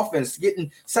the offense,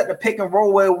 setting the pick and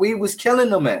roll where we was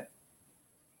killing them at.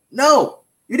 No,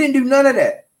 you didn't do none of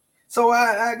that. So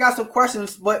I got some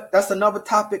questions, but that's another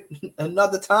topic,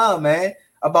 another time, man,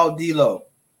 about D'Lo.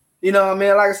 You know what I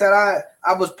mean? Like I said,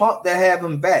 I was pumped to have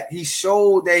him back. He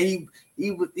showed that he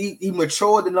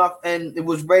matured enough and it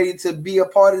was ready to be a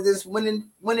part of this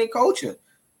winning culture.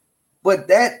 But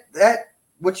that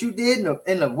what you did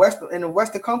in the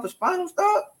Western Conference Finals,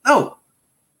 dog? No,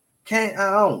 I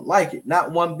don't like it.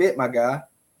 Not one bit, my guy.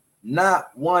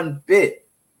 Not one bit.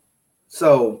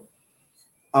 So,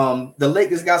 the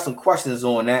Lakers got some questions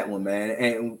on that one, man,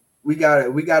 and we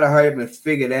gotta hurry up and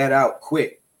figure that out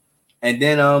quick. And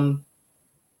then,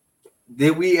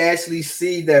 did we actually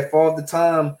see that Father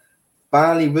Time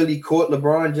finally really caught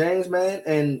LeBron James, man?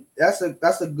 And that's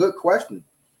a good question.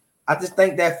 I just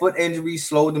think that foot injury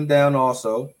slowed him down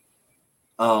also.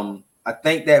 I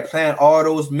think that playing all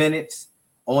those minutes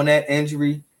on that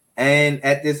injury and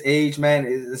at this age, man,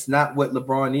 it's not what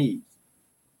LeBron needs.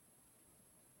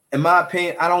 In my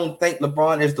opinion, I don't think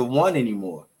LeBron is the one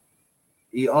anymore.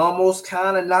 He almost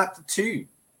kind of knocked the two.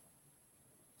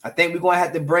 I think we're going to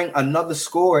have to bring another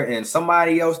scorer in,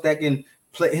 somebody else that can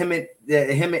play him and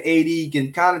AD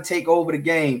can kind of take over the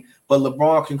game, but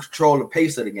LeBron can control the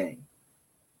pace of the game.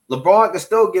 LeBron can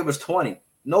still give us 20,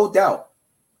 no doubt.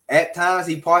 At times,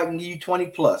 he probably can give you 20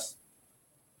 plus.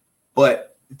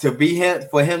 But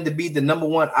for him to be the number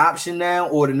one option now,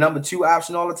 or the number two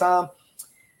option all the time,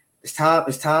 it's time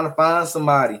to find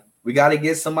somebody. We got to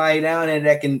get somebody down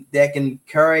there that can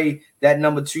carry that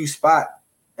number two spot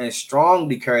and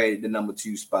strongly carry the number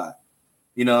two spot.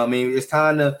 You know what I mean? It's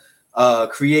time to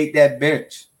create that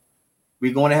bench.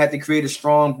 We're going to have to create a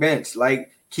strong bench,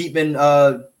 like keeping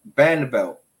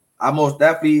Vanderbilt. I most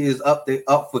definitely is up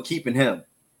for keeping him.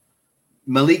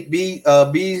 Malik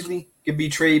Beasley can be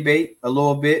trade bait a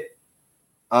little bit.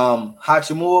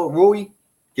 Hachimura Rui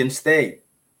can stay.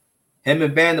 Him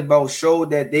and Vanderbilt showed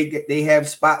that they have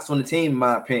spots on the team, in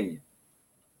my opinion.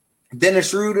 Dennis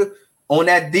Schroeder, on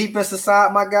that defensive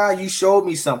side, my guy, you showed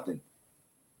me something.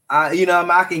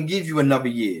 I can give you another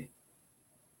year.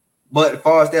 But as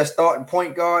far as that starting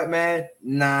point guard, man,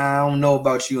 I don't know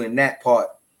about you in that part.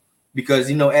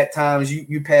 Because, at times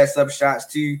you pass up shots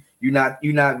too. You're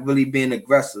not really being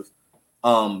aggressive,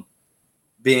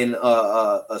 being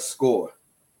a scorer.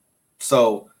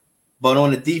 So, but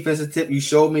on the defensive tip, you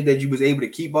showed me that you was able to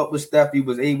keep up with Steph. You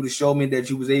was able to show me that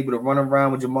you was able to run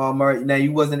around with Jamal Murray. Now,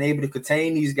 you wasn't able to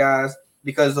contain these guys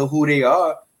because of who they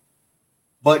are,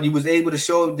 but you was able to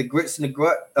show the grits and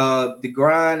the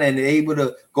grind, and able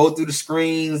to go through the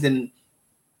screens and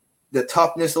the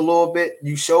toughness a little bit.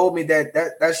 You showed me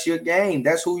that's your game.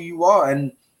 That's who you are,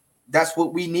 and that's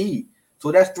what we need.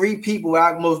 So that's three people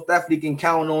I most definitely can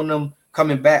count on them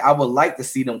coming back. I would like to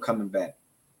see them coming back.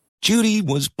 Judy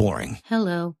was boring.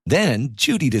 Hello. Then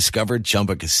Judy discovered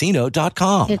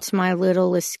ChumbaCasino.com. It's my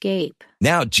little escape.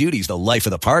 Now Judy's the life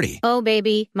of the party. Oh,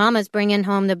 baby, mama's bringing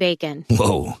home the bacon.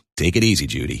 Whoa, take it easy,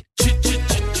 Judy.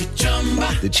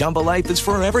 The Chumba life is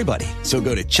for everybody. So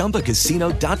go to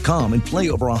ChumbaCasino.com and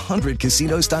play over 100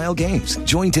 casino-style games.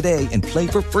 Join today and play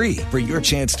for free for your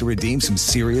chance to redeem some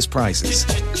serious prizes.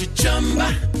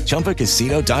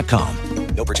 ChumbaCasino.com.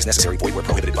 No purchase necessary. Void where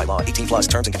prohibited by law. 18 plus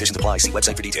terms and conditions apply. See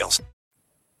website for details.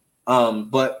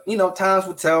 But, times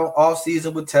will tell. Off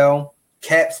season will tell.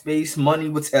 Cap space, money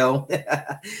will tell.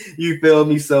 You feel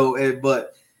me? So,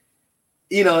 but,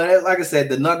 like I said,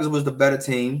 the Nuggets was the better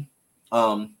team.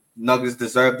 Nuggets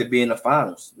deserve to be in the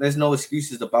finals. There's no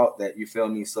excuses about that. You feel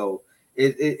me? So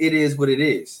it is what it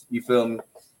is. You feel me?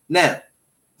 Now,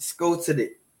 let's go to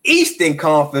the Eastern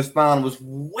Conference Finals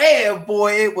where,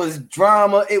 boy, it was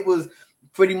drama. It was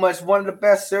pretty much one of the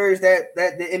best series that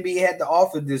the NBA had to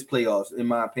offer this playoffs, in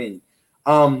my opinion.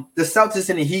 The Celtics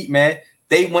and the Heat, man,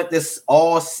 they went this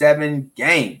all 7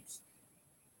 games.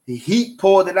 The Heat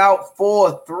pulled it out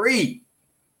 4-3.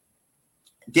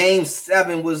 Game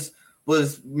 7 was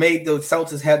made the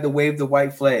Celtics had to wave the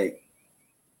white flag.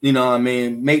 Made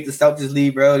the Celtics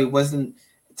leave early. Wasn't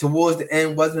towards the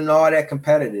end, wasn't all that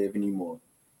competitive anymore.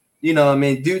 Due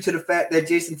to the fact that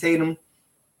Jason Tatum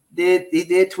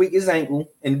did tweak his ankle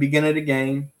in the beginning of the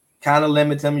game, kind of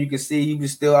limit him. You can see he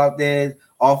was still out there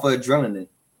off of adrenaline.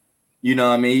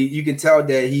 You can tell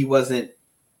that he wasn't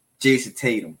Jason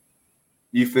Tatum.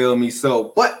 You feel me?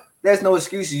 So, but there's no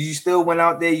excuses. You still went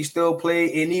out there, you still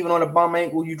played, and even on a bum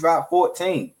ankle, you dropped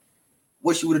 14.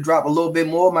 Wish you would have dropped a little bit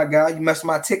more, my guy. You messed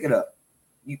my ticket up.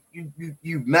 You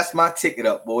messed my ticket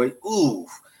up, boy. Ooh.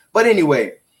 But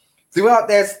anyway, throughout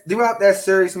that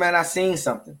series, man, I seen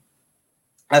something.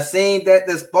 I seen that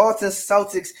this Boston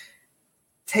Celtics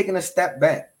taking a step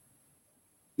back.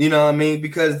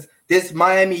 Because this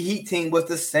Miami Heat team was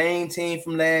the same team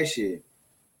from last year.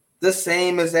 The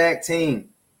same exact team.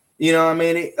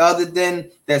 Other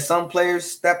than that some players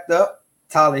stepped up,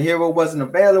 Tyler Hero wasn't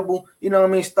available,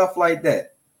 stuff like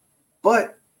that.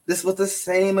 But this was the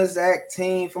same exact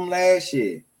team from last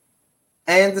year.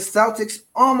 And the Celtics,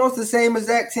 almost the same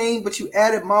exact team, but you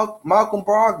added Malcolm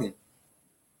Brogdon.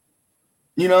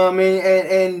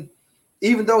 And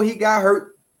even though he got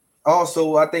hurt,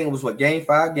 also, I think it was game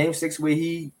 5, game 6, where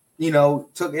he,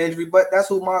 took injury, but that's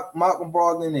who Malcolm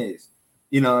Brogdon is.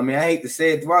 I hate to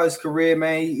say it, throughout his career,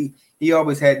 man, he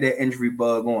always had that injury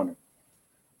bug on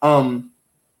him.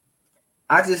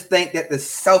 I just think that the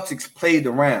Celtics played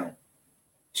around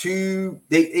they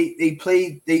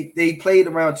played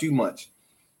around too much.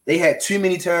 They had too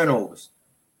many turnovers.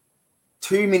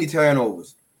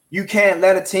 You can't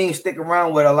let a team stick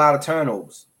around with a lot of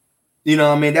turnovers.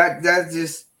 That's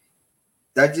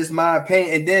just my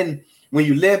opinion. And then when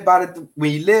you live by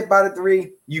the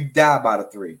 3, you die by the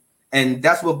 3. And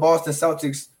that's what Boston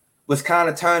Celtics was kind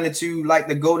of turning to, like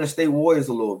the Golden State Warriors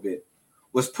a little bit,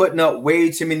 was putting up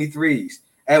way too many threes.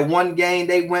 At one game,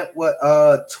 they went,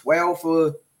 12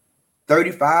 for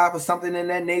 35 or something in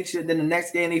that nature. Then the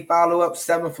next game, they follow up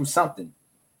 7 from something.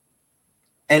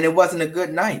 And it wasn't a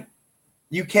good night.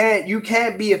 You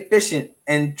can't be efficient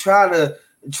and try to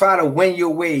win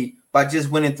your way by just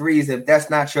winning threes if that's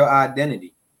not your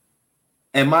identity.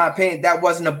 In my opinion, that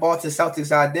wasn't the Boston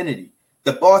Celtics identity.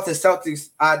 The Boston Celtics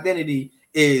identity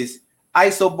is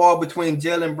iso ball between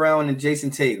Jaylen Brown and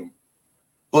Jason Tatum.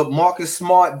 But Marcus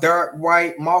Smart, Derek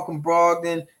White, Malcolm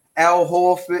Brogdon, Al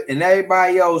Horford, and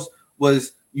everybody else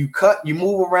was you cut, you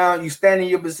move around, you stand in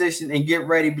your position and get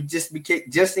ready, but just in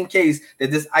case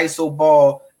that this iso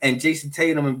ball and Jason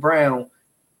Tatum and Brown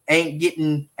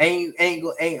the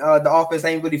offense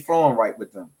ain't really flowing right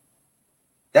with them.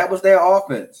 That was their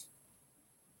offense.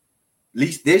 At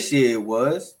least this year it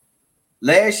was.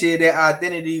 Last year, their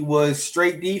identity was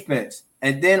straight defense,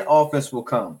 and then offense will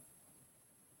come.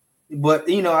 But,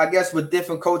 I guess with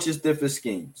different coaches, different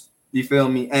schemes. You feel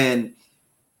me? And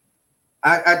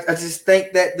I just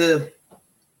think that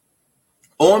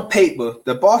on paper,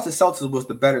 the Boston Celtics was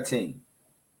the better team.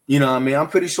 I'm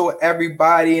pretty sure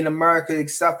everybody in America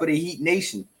except for the Heat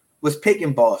Nation was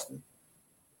picking Boston.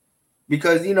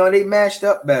 Because, they matched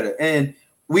up better. And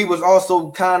we was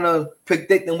also kind of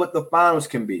predicting what the finals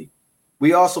can be.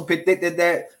 We also predicted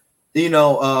that,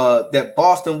 that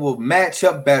Boston will match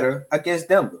up better against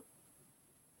Denver.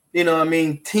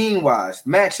 Team-wise,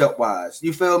 matchup-wise.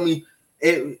 You feel me?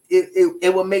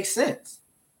 It would make sense.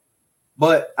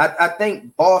 But I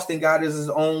think Boston got his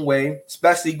own way,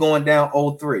 especially going down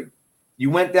 0-3. You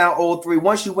went down 0-3.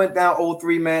 Once you went down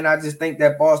 0-3, man, I just think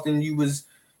that Boston, you was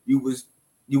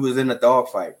you was in a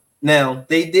dogfight. Now,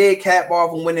 they did cap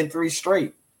off and winning 3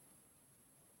 straight.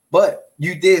 But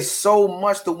you did so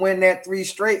much to win that 3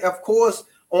 straight. Of course,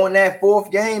 on that 4th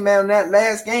game, man, that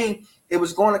last game, it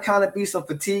was going to kind of be some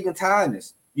fatigue and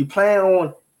tiredness. You playing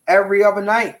on every other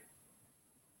night.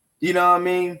 You know what I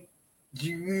mean?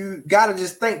 You got to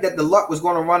just think that the luck was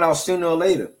going to run out sooner or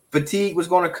later. Fatigue was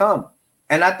going to come.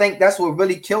 And I think that's what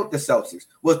really killed the Celtics,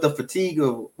 was the fatigue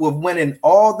of winning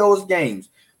all those games.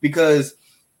 Because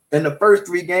in the first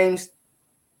 3 games,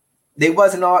 they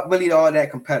wasn't really all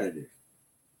that competitive.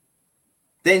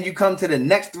 Then you come to the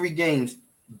next 3 games,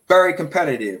 very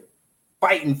competitive,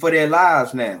 fighting for their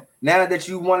lives now. Now that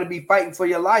you want to be fighting for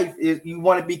your life, you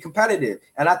want to be competitive.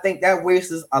 And I think that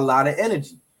wastes a lot of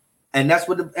energy. And that's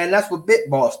what bit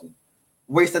Boston.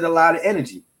 Wasted a lot of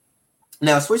energy.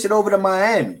 Now switch it over to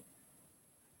Miami.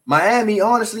 Miami,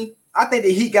 honestly, I think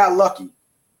the Heat got lucky.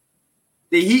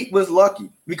 The Heat was lucky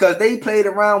because they played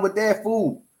around with their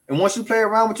food. And once you play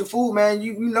around with your food, man,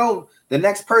 you know the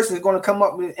next person is going to come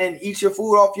up and eat your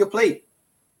food off your plate.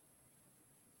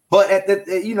 But at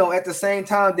the same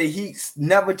time, the Heat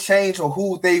never changed on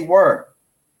who they were.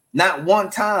 Not one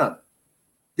time.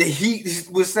 The Heat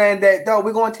was saying that, no,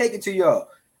 we're going to take it to y'all.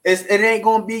 It ain't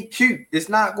going to be cute. It's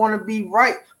not going to be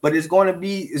right, but it's going to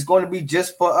be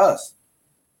just for us.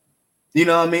 You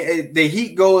know what I mean? The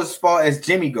Heat go as far as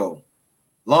Jimmy go.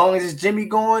 Long as it's Jimmy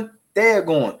going, they're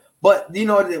going. But, the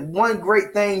one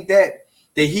great thing that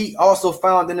the Heat also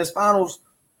found in this finals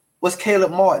was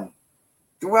Caleb Martin.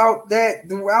 Throughout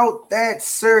that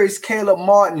series, Caleb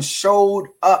Martin showed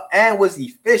up and was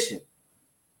efficient.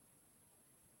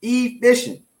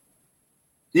 Efficient.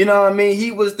 You know what I mean?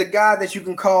 He was the guy that you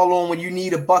can call on when you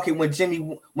need a bucket when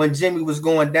Jimmy was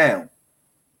going down.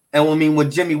 And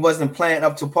when Jimmy wasn't playing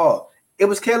up to par. It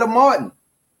was Caleb Martin.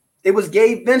 It was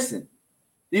Gabe Vincent.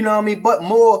 You know what I mean? But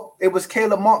more, it was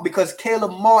Caleb Martin because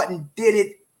Caleb Martin did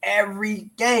it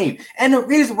every game. And the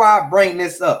reason why I bring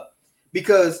this up,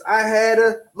 because I had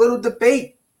a little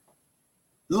debate,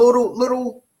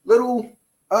 little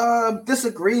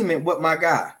disagreement with my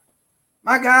guy.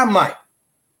 My guy Mike.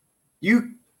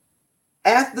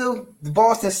 After the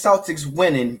Boston Celtics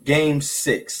winning Game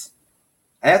 6,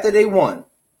 after they won,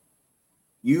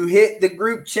 you hit the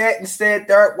group chat and said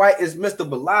Derek White is Mr.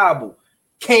 Reliable.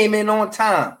 Came in on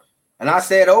time. And I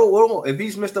said, well, if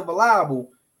he's Mr.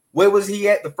 Reliable, where was he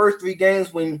at the first 3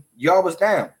 games when y'all was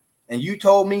down? And you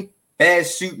told me bad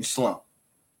shooting slump.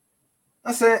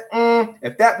 I said,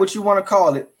 if that's what you want to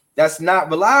call it, that's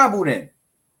not reliable then.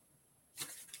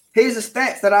 Here's the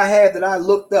stats that I had that I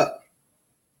looked up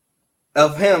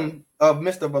of him, of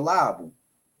Mr. Reliable.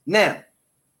 Now,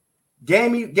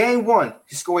 game 1,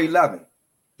 he scored 11.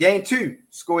 Game 2,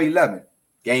 scored 11.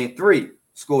 Game 3,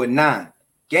 scored 9.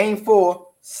 Game 4,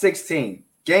 16.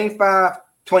 Game 5,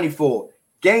 24.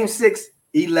 Game 6,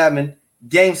 11.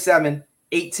 Game 7,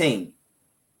 18.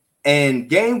 And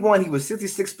game 1, he was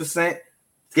 66%.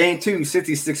 Game 2,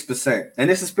 66%. And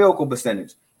this is field goal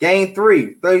percentage. Game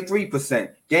 3,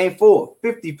 33%. Game 4,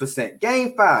 50%.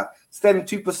 Game 5,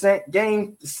 72%.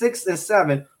 Game 6 and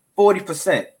 7,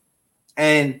 40%.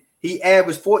 And he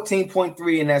averaged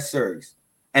 14.3 in that series.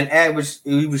 And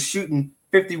he was shooting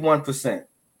 51%.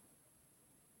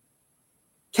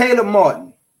 Caleb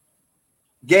Martin,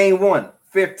 game 1,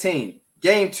 15.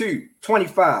 Game 2,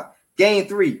 25. Game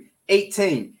 3,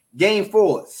 18. Game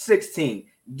 4, 16.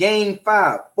 Game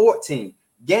 5, 14.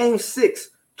 Game 6,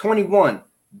 21.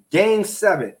 Game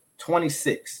 7,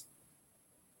 26.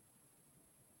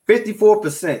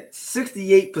 54%,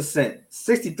 68%,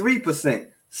 63%,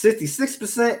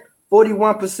 66%,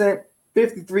 41%,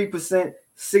 53%,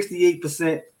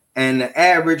 68%, and the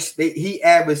average, he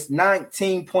averaged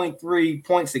 19.3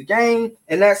 points a game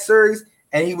in that series,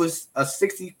 and he was a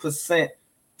 60%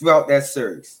 throughout that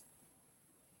series.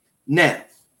 Now,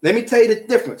 let me tell you the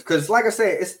difference, because like I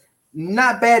said, it's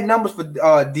not bad numbers for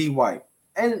D. White.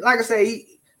 And like I said,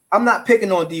 I'm not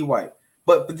picking on D. White,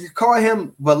 but to call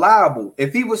him reliable,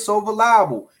 if he was so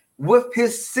reliable with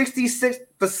his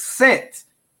 66%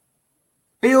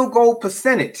 field goal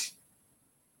percentage,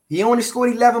 he only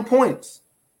scored 11 points,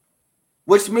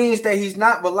 which means that he's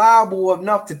not reliable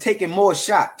enough to take in more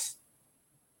shots.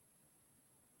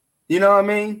 You know what I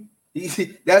mean?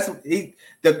 The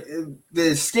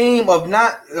scheme of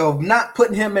not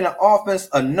putting him in the offense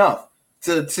enough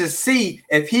to see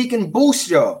if he can boost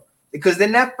y'all. Because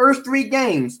in that first 3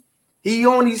 games, he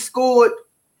only scored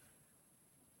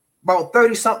about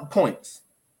 30-something points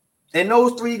in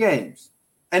those 3 games.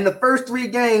 And the first 3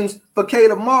 games for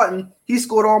Caleb Martin, he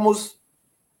scored over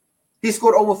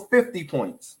 50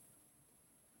 points.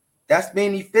 That's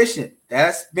being efficient.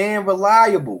 That's being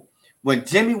reliable. When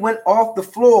Jimmy went off the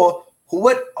floor,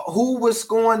 who was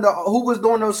doing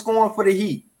those scoring for the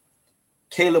Heat?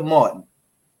 Caleb Martin.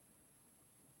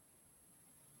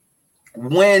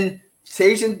 When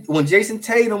Jason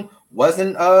Tatum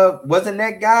wasn't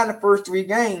that guy in the first 3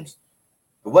 games,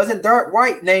 it wasn't Dirk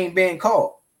White name being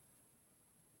called.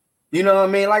 You know what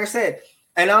I mean? Like I said,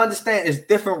 and I understand it's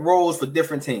different roles for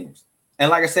different teams. And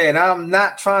like I said, I'm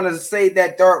not trying to say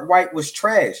that Dirk White was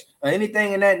trash or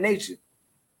anything in that nature.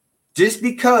 Just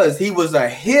because he was a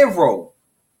hero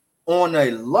on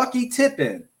a lucky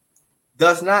tip-in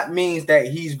does not mean that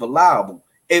he's reliable.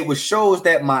 It shows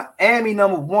that Miami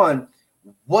 #1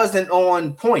 wasn't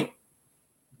on point,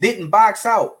 didn't box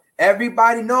out.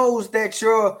 Everybody knows that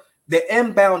the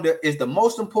inbounder is the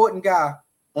most important guy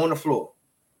on the floor.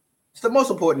 It's the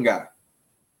most important guy.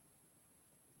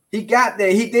 He got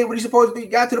there. He did what he's supposed to do.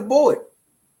 He got to the board.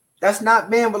 That's not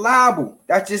being reliable.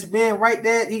 That's just being right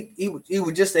there. He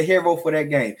was just a hero for that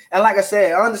game. And like I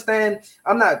said, I understand.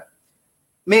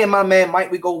 Me and my man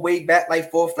Mike, we go way back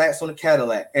like 4 flats on the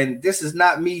Cadillac. And this is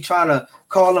not me trying to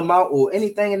call him out or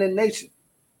anything in that nature.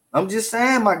 I'm just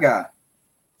saying, my guy,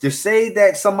 to say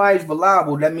that somebody's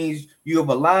reliable, that means you're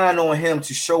relying on him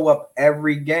to show up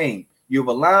every game. You're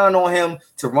relying on him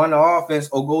to run the offense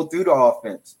or go through the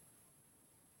offense.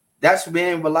 That's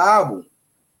being reliable.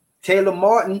 Caleb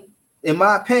Martin, in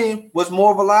my opinion, was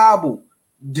more reliable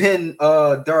than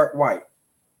Dirk White.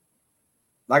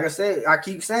 Like I said, I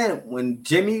keep saying, when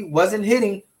Jimmy wasn't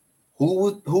hitting,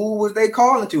 who was they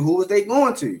calling to? Who was they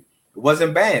going to? It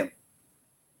wasn't Bam.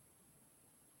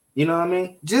 You know what I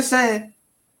mean? Just saying.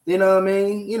 You know what I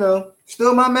mean? You know,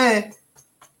 still my man.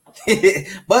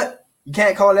 But you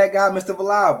can't call that guy Mr.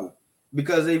 Reliable,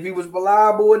 because if he was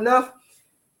reliable enough,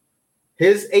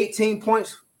 his 18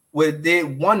 points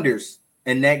did wonders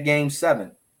in that game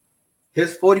 7.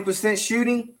 His 40%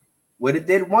 shooting would have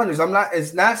did wonders.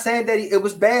 It's not saying that it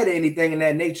was bad or anything in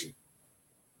that nature.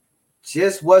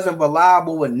 Just wasn't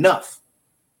reliable enough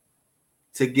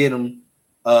to get him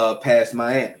past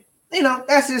Miami. You know,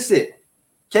 that's just it.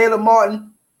 Caleb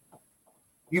Martin,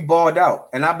 you balled out.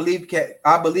 And I believe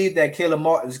that Caleb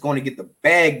Martin is going to get the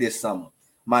bag this summer.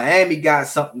 Miami got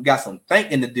some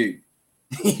thinking to do.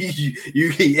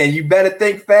 you better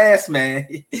think fast, man.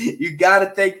 You gotta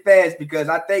think fast, because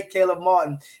I think Caleb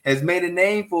Martin has made a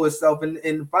name for himself in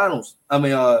the finals.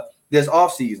 This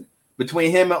offseason,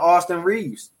 between him and Austin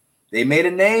Reeves, they made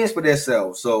a name for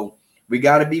themselves. So we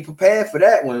got to be prepared for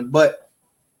that one. But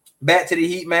back to the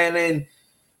Heat, man, and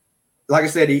like I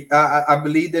said, I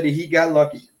believe that the Heat got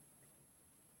lucky.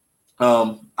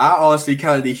 I honestly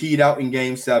counted the Heat out in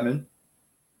Game 7.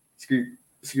 Excuse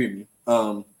me.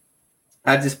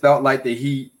 I just felt like the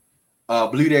Heat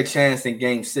blew their chance in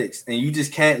Game 6, and you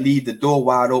just can't leave the door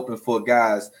wide open for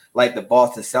guys like the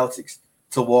Boston Celtics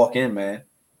to walk in, man.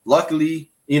 Luckily,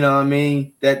 you know what I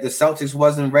mean, that the Celtics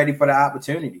wasn't ready for the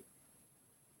opportunity.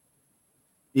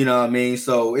 You know what I mean?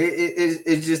 So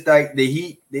it's just like the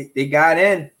Heat, they got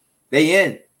in. They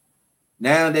in.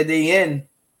 Now that they in,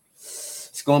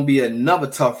 it's going to be another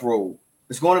tough road.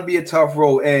 It's going to be a tough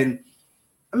road, and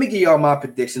let me give y'all my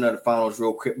prediction of the finals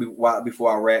real quick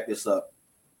before I wrap this up.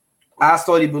 I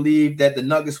solely believe that the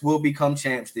Nuggets will become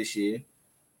champs this year.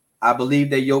 I believe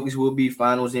that Jokic will be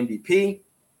finals MVP.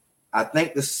 I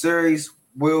think the series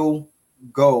will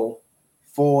go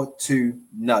 4-2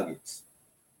 Nuggets.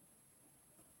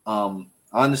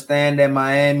 I understand that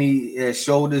Miami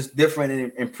showed us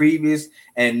different in previous,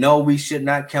 and no, we should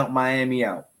not count Miami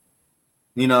out.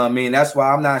 You know what I mean? That's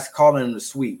why I'm not calling them the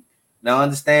sweep. Now, I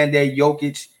understand that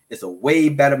Jokic is a way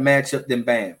better matchup than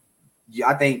Bam.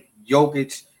 I think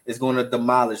Jokic is going to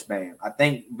demolish Bam. I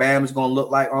think Bam is going to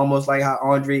look almost like how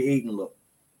Andre Ayton looked.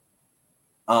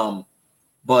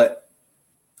 But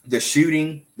the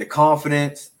shooting, the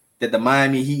confidence that the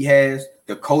Miami Heat has,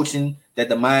 the coaching that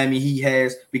the Miami Heat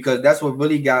has, because that's what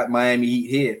really got Miami Heat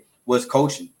here was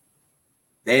coaching.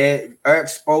 Their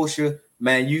exposure,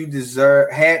 man, you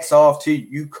deserve hats off to you.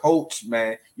 You coach,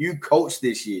 man. You coach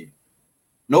this year.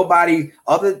 Nobody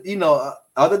other than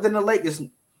the Lakers,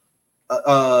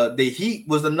 the Heat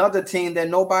was another team that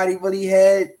nobody really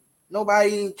had.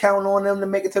 Nobody counted on them to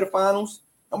make it to the finals.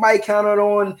 Nobody counted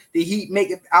on the Heat make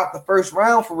it out the first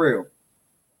round for real.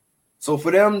 So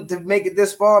for them to make it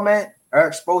this far, man,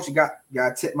 Eric Spoelstra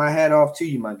got to tip my hat off to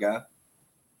you, my guy.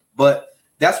 But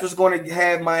that's what's going to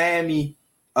have Miami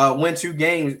win 2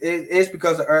 games. It's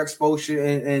because of Eric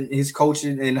Spoelstra and his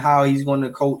coaching and how he's going to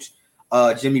coach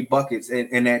Jimmy Buckets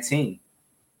and that team.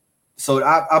 So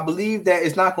I believe that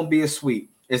it's not going to be a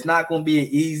sweep. It's not going to be an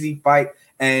easy fight.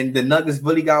 And the Nuggets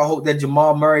really got to hope that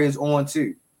Jamal Murray is on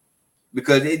too,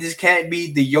 because it just can't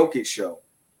be the Jokic show.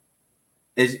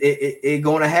 It's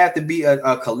going to have to be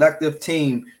a collective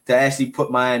team to actually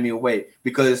put Miami away.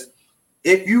 Because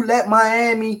if you let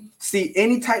Miami see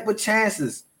any type of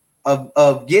chances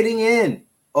of getting in,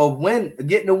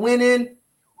 getting a win in,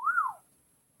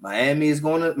 Miami's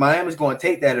going to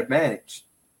take that advantage.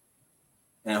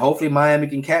 And hopefully Miami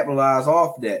can capitalize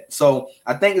off that. So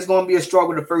I think it's going to be a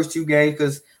struggle the first 2 games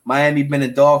because Miami been a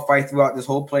dogfight throughout this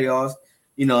whole playoffs.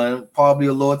 You know, and probably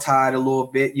a little tired a little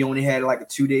bit. You only had like a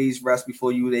 2 days rest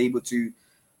before you were able to,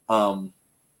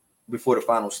 before the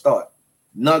final start.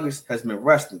 Nuggets has been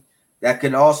resting. That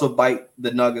can also bite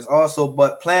the Nuggets also.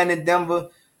 But playing in Denver,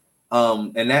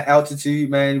 and that altitude,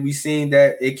 man, we seen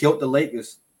that it killed the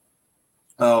Lakers.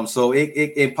 So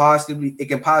it can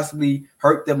possibly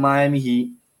hurt the Miami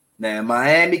Heat. Now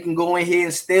Miami can go in here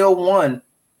and still win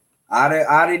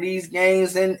out of these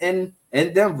games in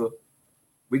Denver.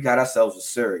 We got ourselves a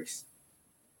series.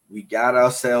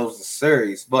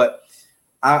 But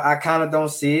I kind of don't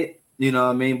see it. You know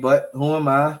what I mean? But who am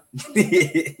I?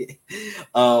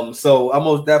 So I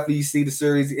most definitely see the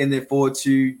series ending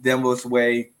 4-2 Denver's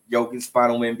way. Jokic's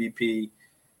final MVP.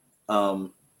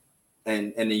 And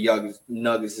the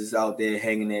Nuggets is out there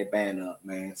hanging their band up,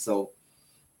 man. So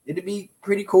it'd be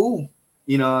pretty cool.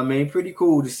 You know what I mean? Pretty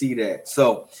cool to see that.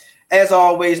 So as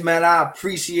always, man, I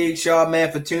appreciate y'all,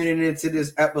 man, for tuning into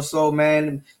this episode,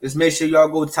 man. Just make sure y'all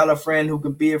go tell a friend who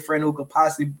can be a friend, who could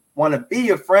possibly want to be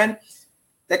a friend,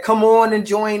 that come on and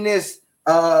join this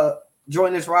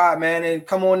ride, man, and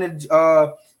come on and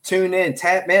tune in,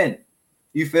 tap in.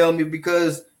 You feel me?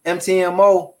 Because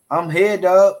MTMO, I'm here,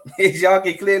 dog. As y'all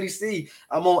can clearly see,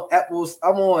 I'm on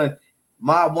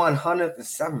my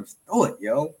 107th thought,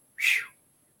 yo. Whew.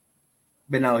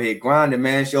 Been out here grinding,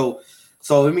 man.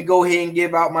 So let me go ahead and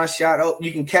give out my shout out.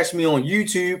 You can catch me on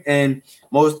YouTube and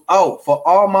for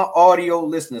all my audio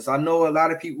listeners. I know a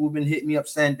lot of people have been hitting me up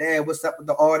saying, Dad, what's up with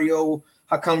the audio?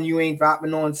 How come you ain't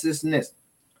dropping on this and this?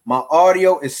 My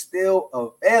audio is still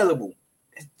available.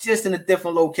 It's just in a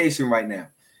different location right now.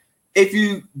 If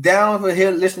you down for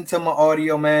here, listen to my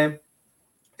audio, man.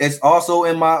 It's also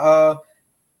in my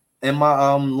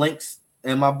links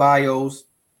and my bios.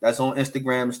 That's on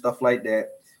Instagram and stuff like that.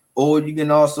 Or you can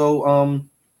also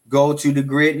go to the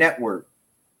Grid Network.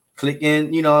 Click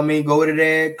in, you know what I mean? Go to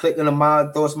there, click on the My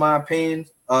Thoughts, My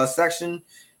Opinions section,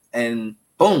 and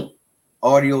boom,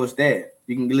 audio is there.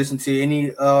 You can listen to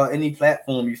any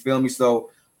platform, you feel me?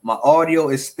 So my audio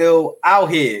is still out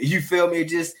here. You feel me?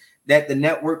 It's just that the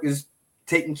network is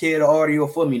taking care of the audio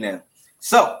for me now.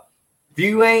 So if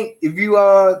you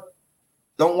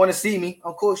don't want to see me,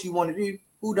 of course you want to do.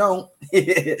 Who don't?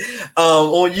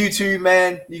 On YouTube,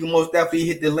 man, you can most definitely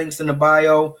hit the links in the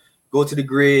bio. Go to the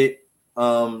Grid.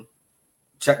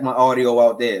 Check my audio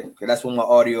out there, because that's where my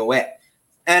audio at.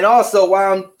 And also,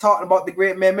 while I'm talking about the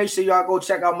Grid, man, make sure y'all go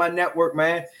check out my network,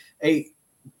 man. Hey,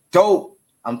 dope.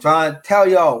 I'm trying to tell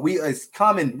y'all, we is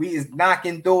coming. We is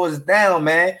knocking doors down,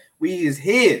 man. We is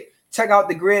here. Check out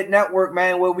the Grid Network,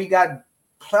 man, where we got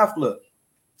plethora,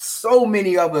 so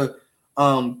many other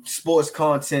sports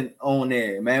content on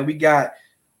there, man. We got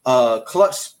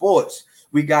Clutch Sports.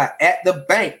 We got At the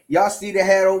Bank. Y'all see the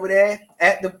hat over there?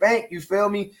 At the Bank, you feel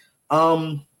me?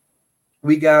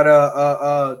 We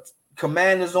got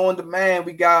Commanders on Demand.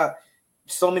 We got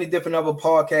so many different other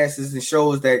podcasts and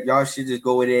shows that y'all should just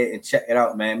go there and check it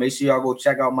out, man. Make sure y'all go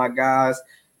check out my guys.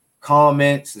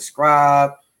 Comment,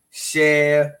 subscribe,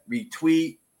 share,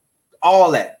 retweet,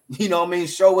 all that. You know what I mean?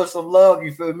 Show us some love,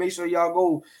 you feel me? Make sure y'all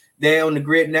go there on the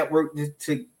Grid Network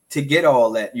to get all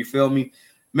that, you feel me?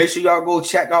 Make sure y'all go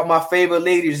check out my favorite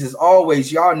ladies. As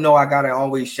always, y'all know I gotta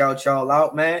always shout y'all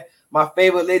out, man. My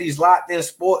favorite ladies, Locked In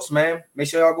Sports, man. Make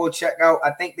sure y'all go check out.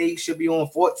 I think they should be on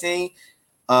 14,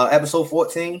 episode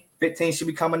 14. 15 should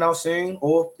be coming out soon,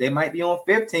 or they might be on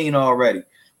 15 already.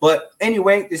 But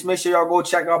anyway, just make sure y'all go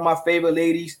check out my favorite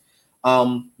ladies,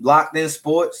 Locked In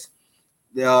Sports.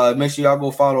 Make sure y'all go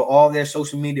follow all their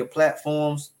social media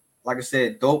platforms. Like I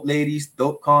said, dope ladies,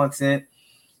 dope content.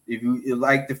 If you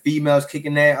like the females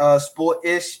kicking that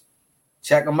sport-ish,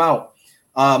 check them out.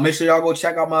 Make sure y'all go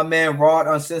check out my man Rod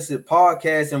Uncensored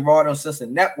Podcast and Rod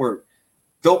Uncensored Network.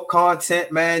 Dope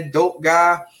content, man. Dope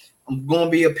guy. I'm going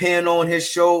to be appearing on his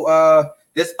show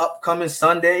this upcoming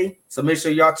Sunday. So make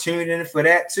sure y'all tune in for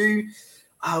that too.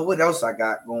 What else I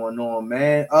got going on,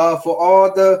 man? For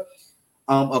all the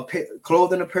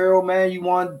clothing apparel, man, you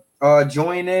want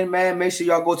join in, man, make sure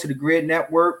y'all go to the Grid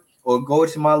Network or go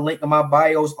to my link in my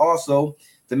bios also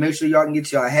to make sure y'all can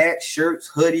get your hats,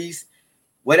 shirts, hoodies,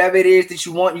 whatever it is that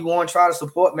you want to try to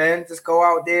support, man. Just go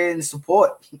out there and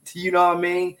support. You know what I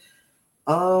mean?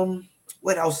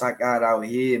 What else I got out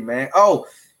here, man? Oh,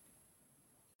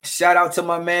 shout out to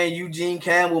my man Eugene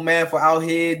Campbell, man, for out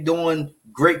here doing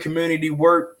great community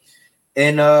work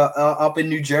and up in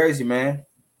New Jersey, man.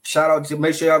 Shout out to,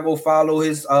 make sure y'all go follow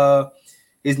his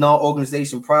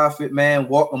non-organization profit, man.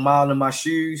 Walk a mile in my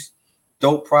shoes.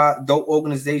 Dope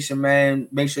organization, man.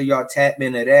 Make sure y'all tap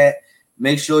into that.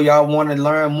 Make sure y'all want to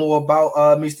learn more about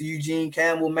Mr. Eugene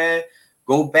Campbell, man.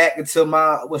 Go back into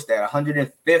my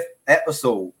 105th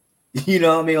episode. You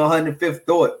know what I mean? 105th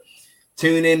thought.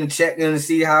 Tune in and check in and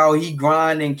see how he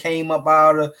grind and came up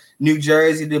out of New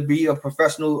Jersey to be a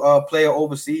professional player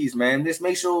overseas, man. Just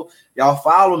make sure y'all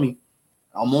follow me.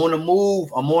 I'm on the move.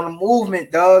 I'm on the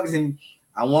movement, dogs, and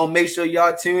I want to make sure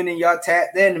y'all tune in, y'all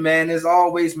tapped in, man. As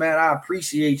always, man, I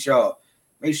appreciate y'all.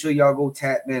 Make sure y'all go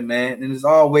tap in, man. And as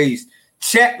always,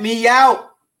 check me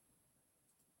out.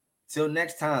 Till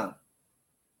next time.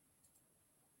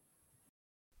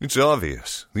 It's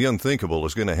obvious. The unthinkable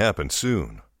is going to happen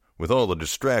soon. With all the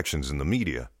distractions in the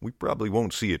media, we probably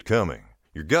won't see it coming.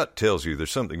 Your gut tells you there's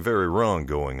something very wrong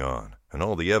going on, and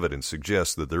all the evidence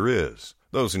suggests that there is.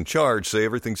 Those in charge say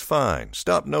everything's fine.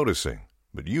 Stop noticing.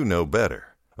 But you know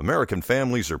better. American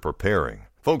families are preparing.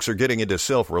 Folks are getting into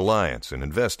self-reliance and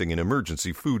investing in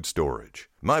emergency food storage.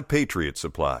 My Patriot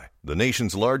Supply, the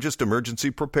nation's largest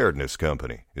emergency preparedness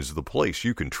company, is the place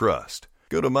you can trust.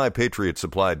 Go to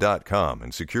MyPatriotSupply.com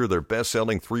and secure their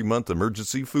best-selling 3-month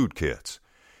emergency food kits.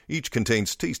 Each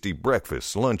contains tasty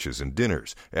breakfasts, lunches, and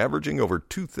dinners, averaging over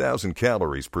 2,000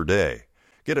 calories per day.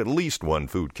 Get at least one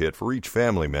food kit for each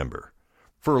family member.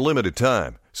 For a limited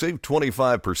time, save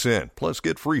 25%, plus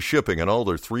get free shipping on all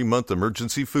their 3-month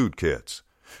emergency food kits.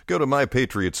 Go to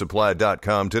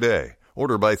MyPatriotSupply.com today.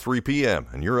 Order by 3 p.m.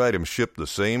 and your items ship the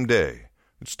same day.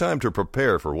 It's time to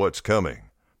prepare for what's coming.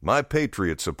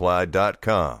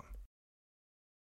 MyPatriotSupply.com.